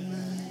victory.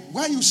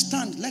 Where you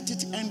stand, let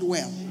it end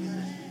well.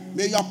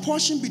 May your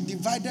portion be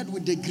divided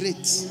with the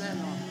great.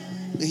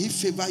 May he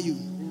favor you.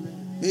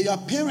 May your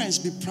parents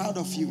be proud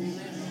of you.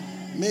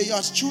 May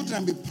your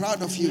children be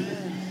proud of you.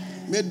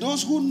 May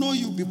those who know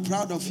you be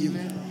proud of you.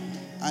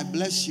 I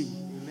bless you.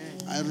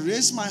 I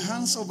raise my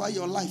hands over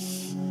your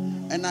life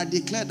and I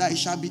declare that it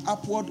shall be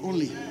upward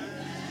only.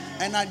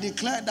 And I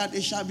declare that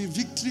it shall be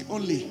victory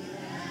only.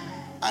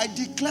 I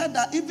declare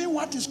that even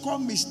what is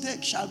called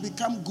mistake shall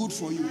become good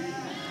for you.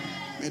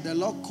 May the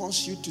Lord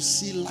cause you to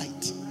see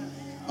light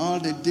all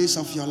the days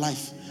of your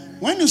life.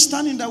 When you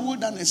stand in the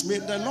wilderness, may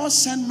the Lord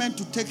send men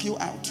to take you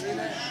out.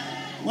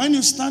 When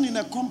you stand in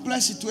a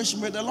complex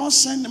situation, may the Lord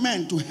send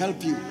men to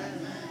help you.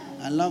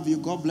 I love you.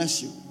 God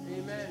bless you.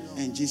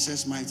 In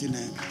Jesus' mighty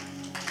name.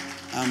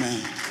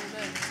 Amen.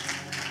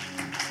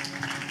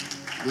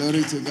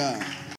 Glory to God.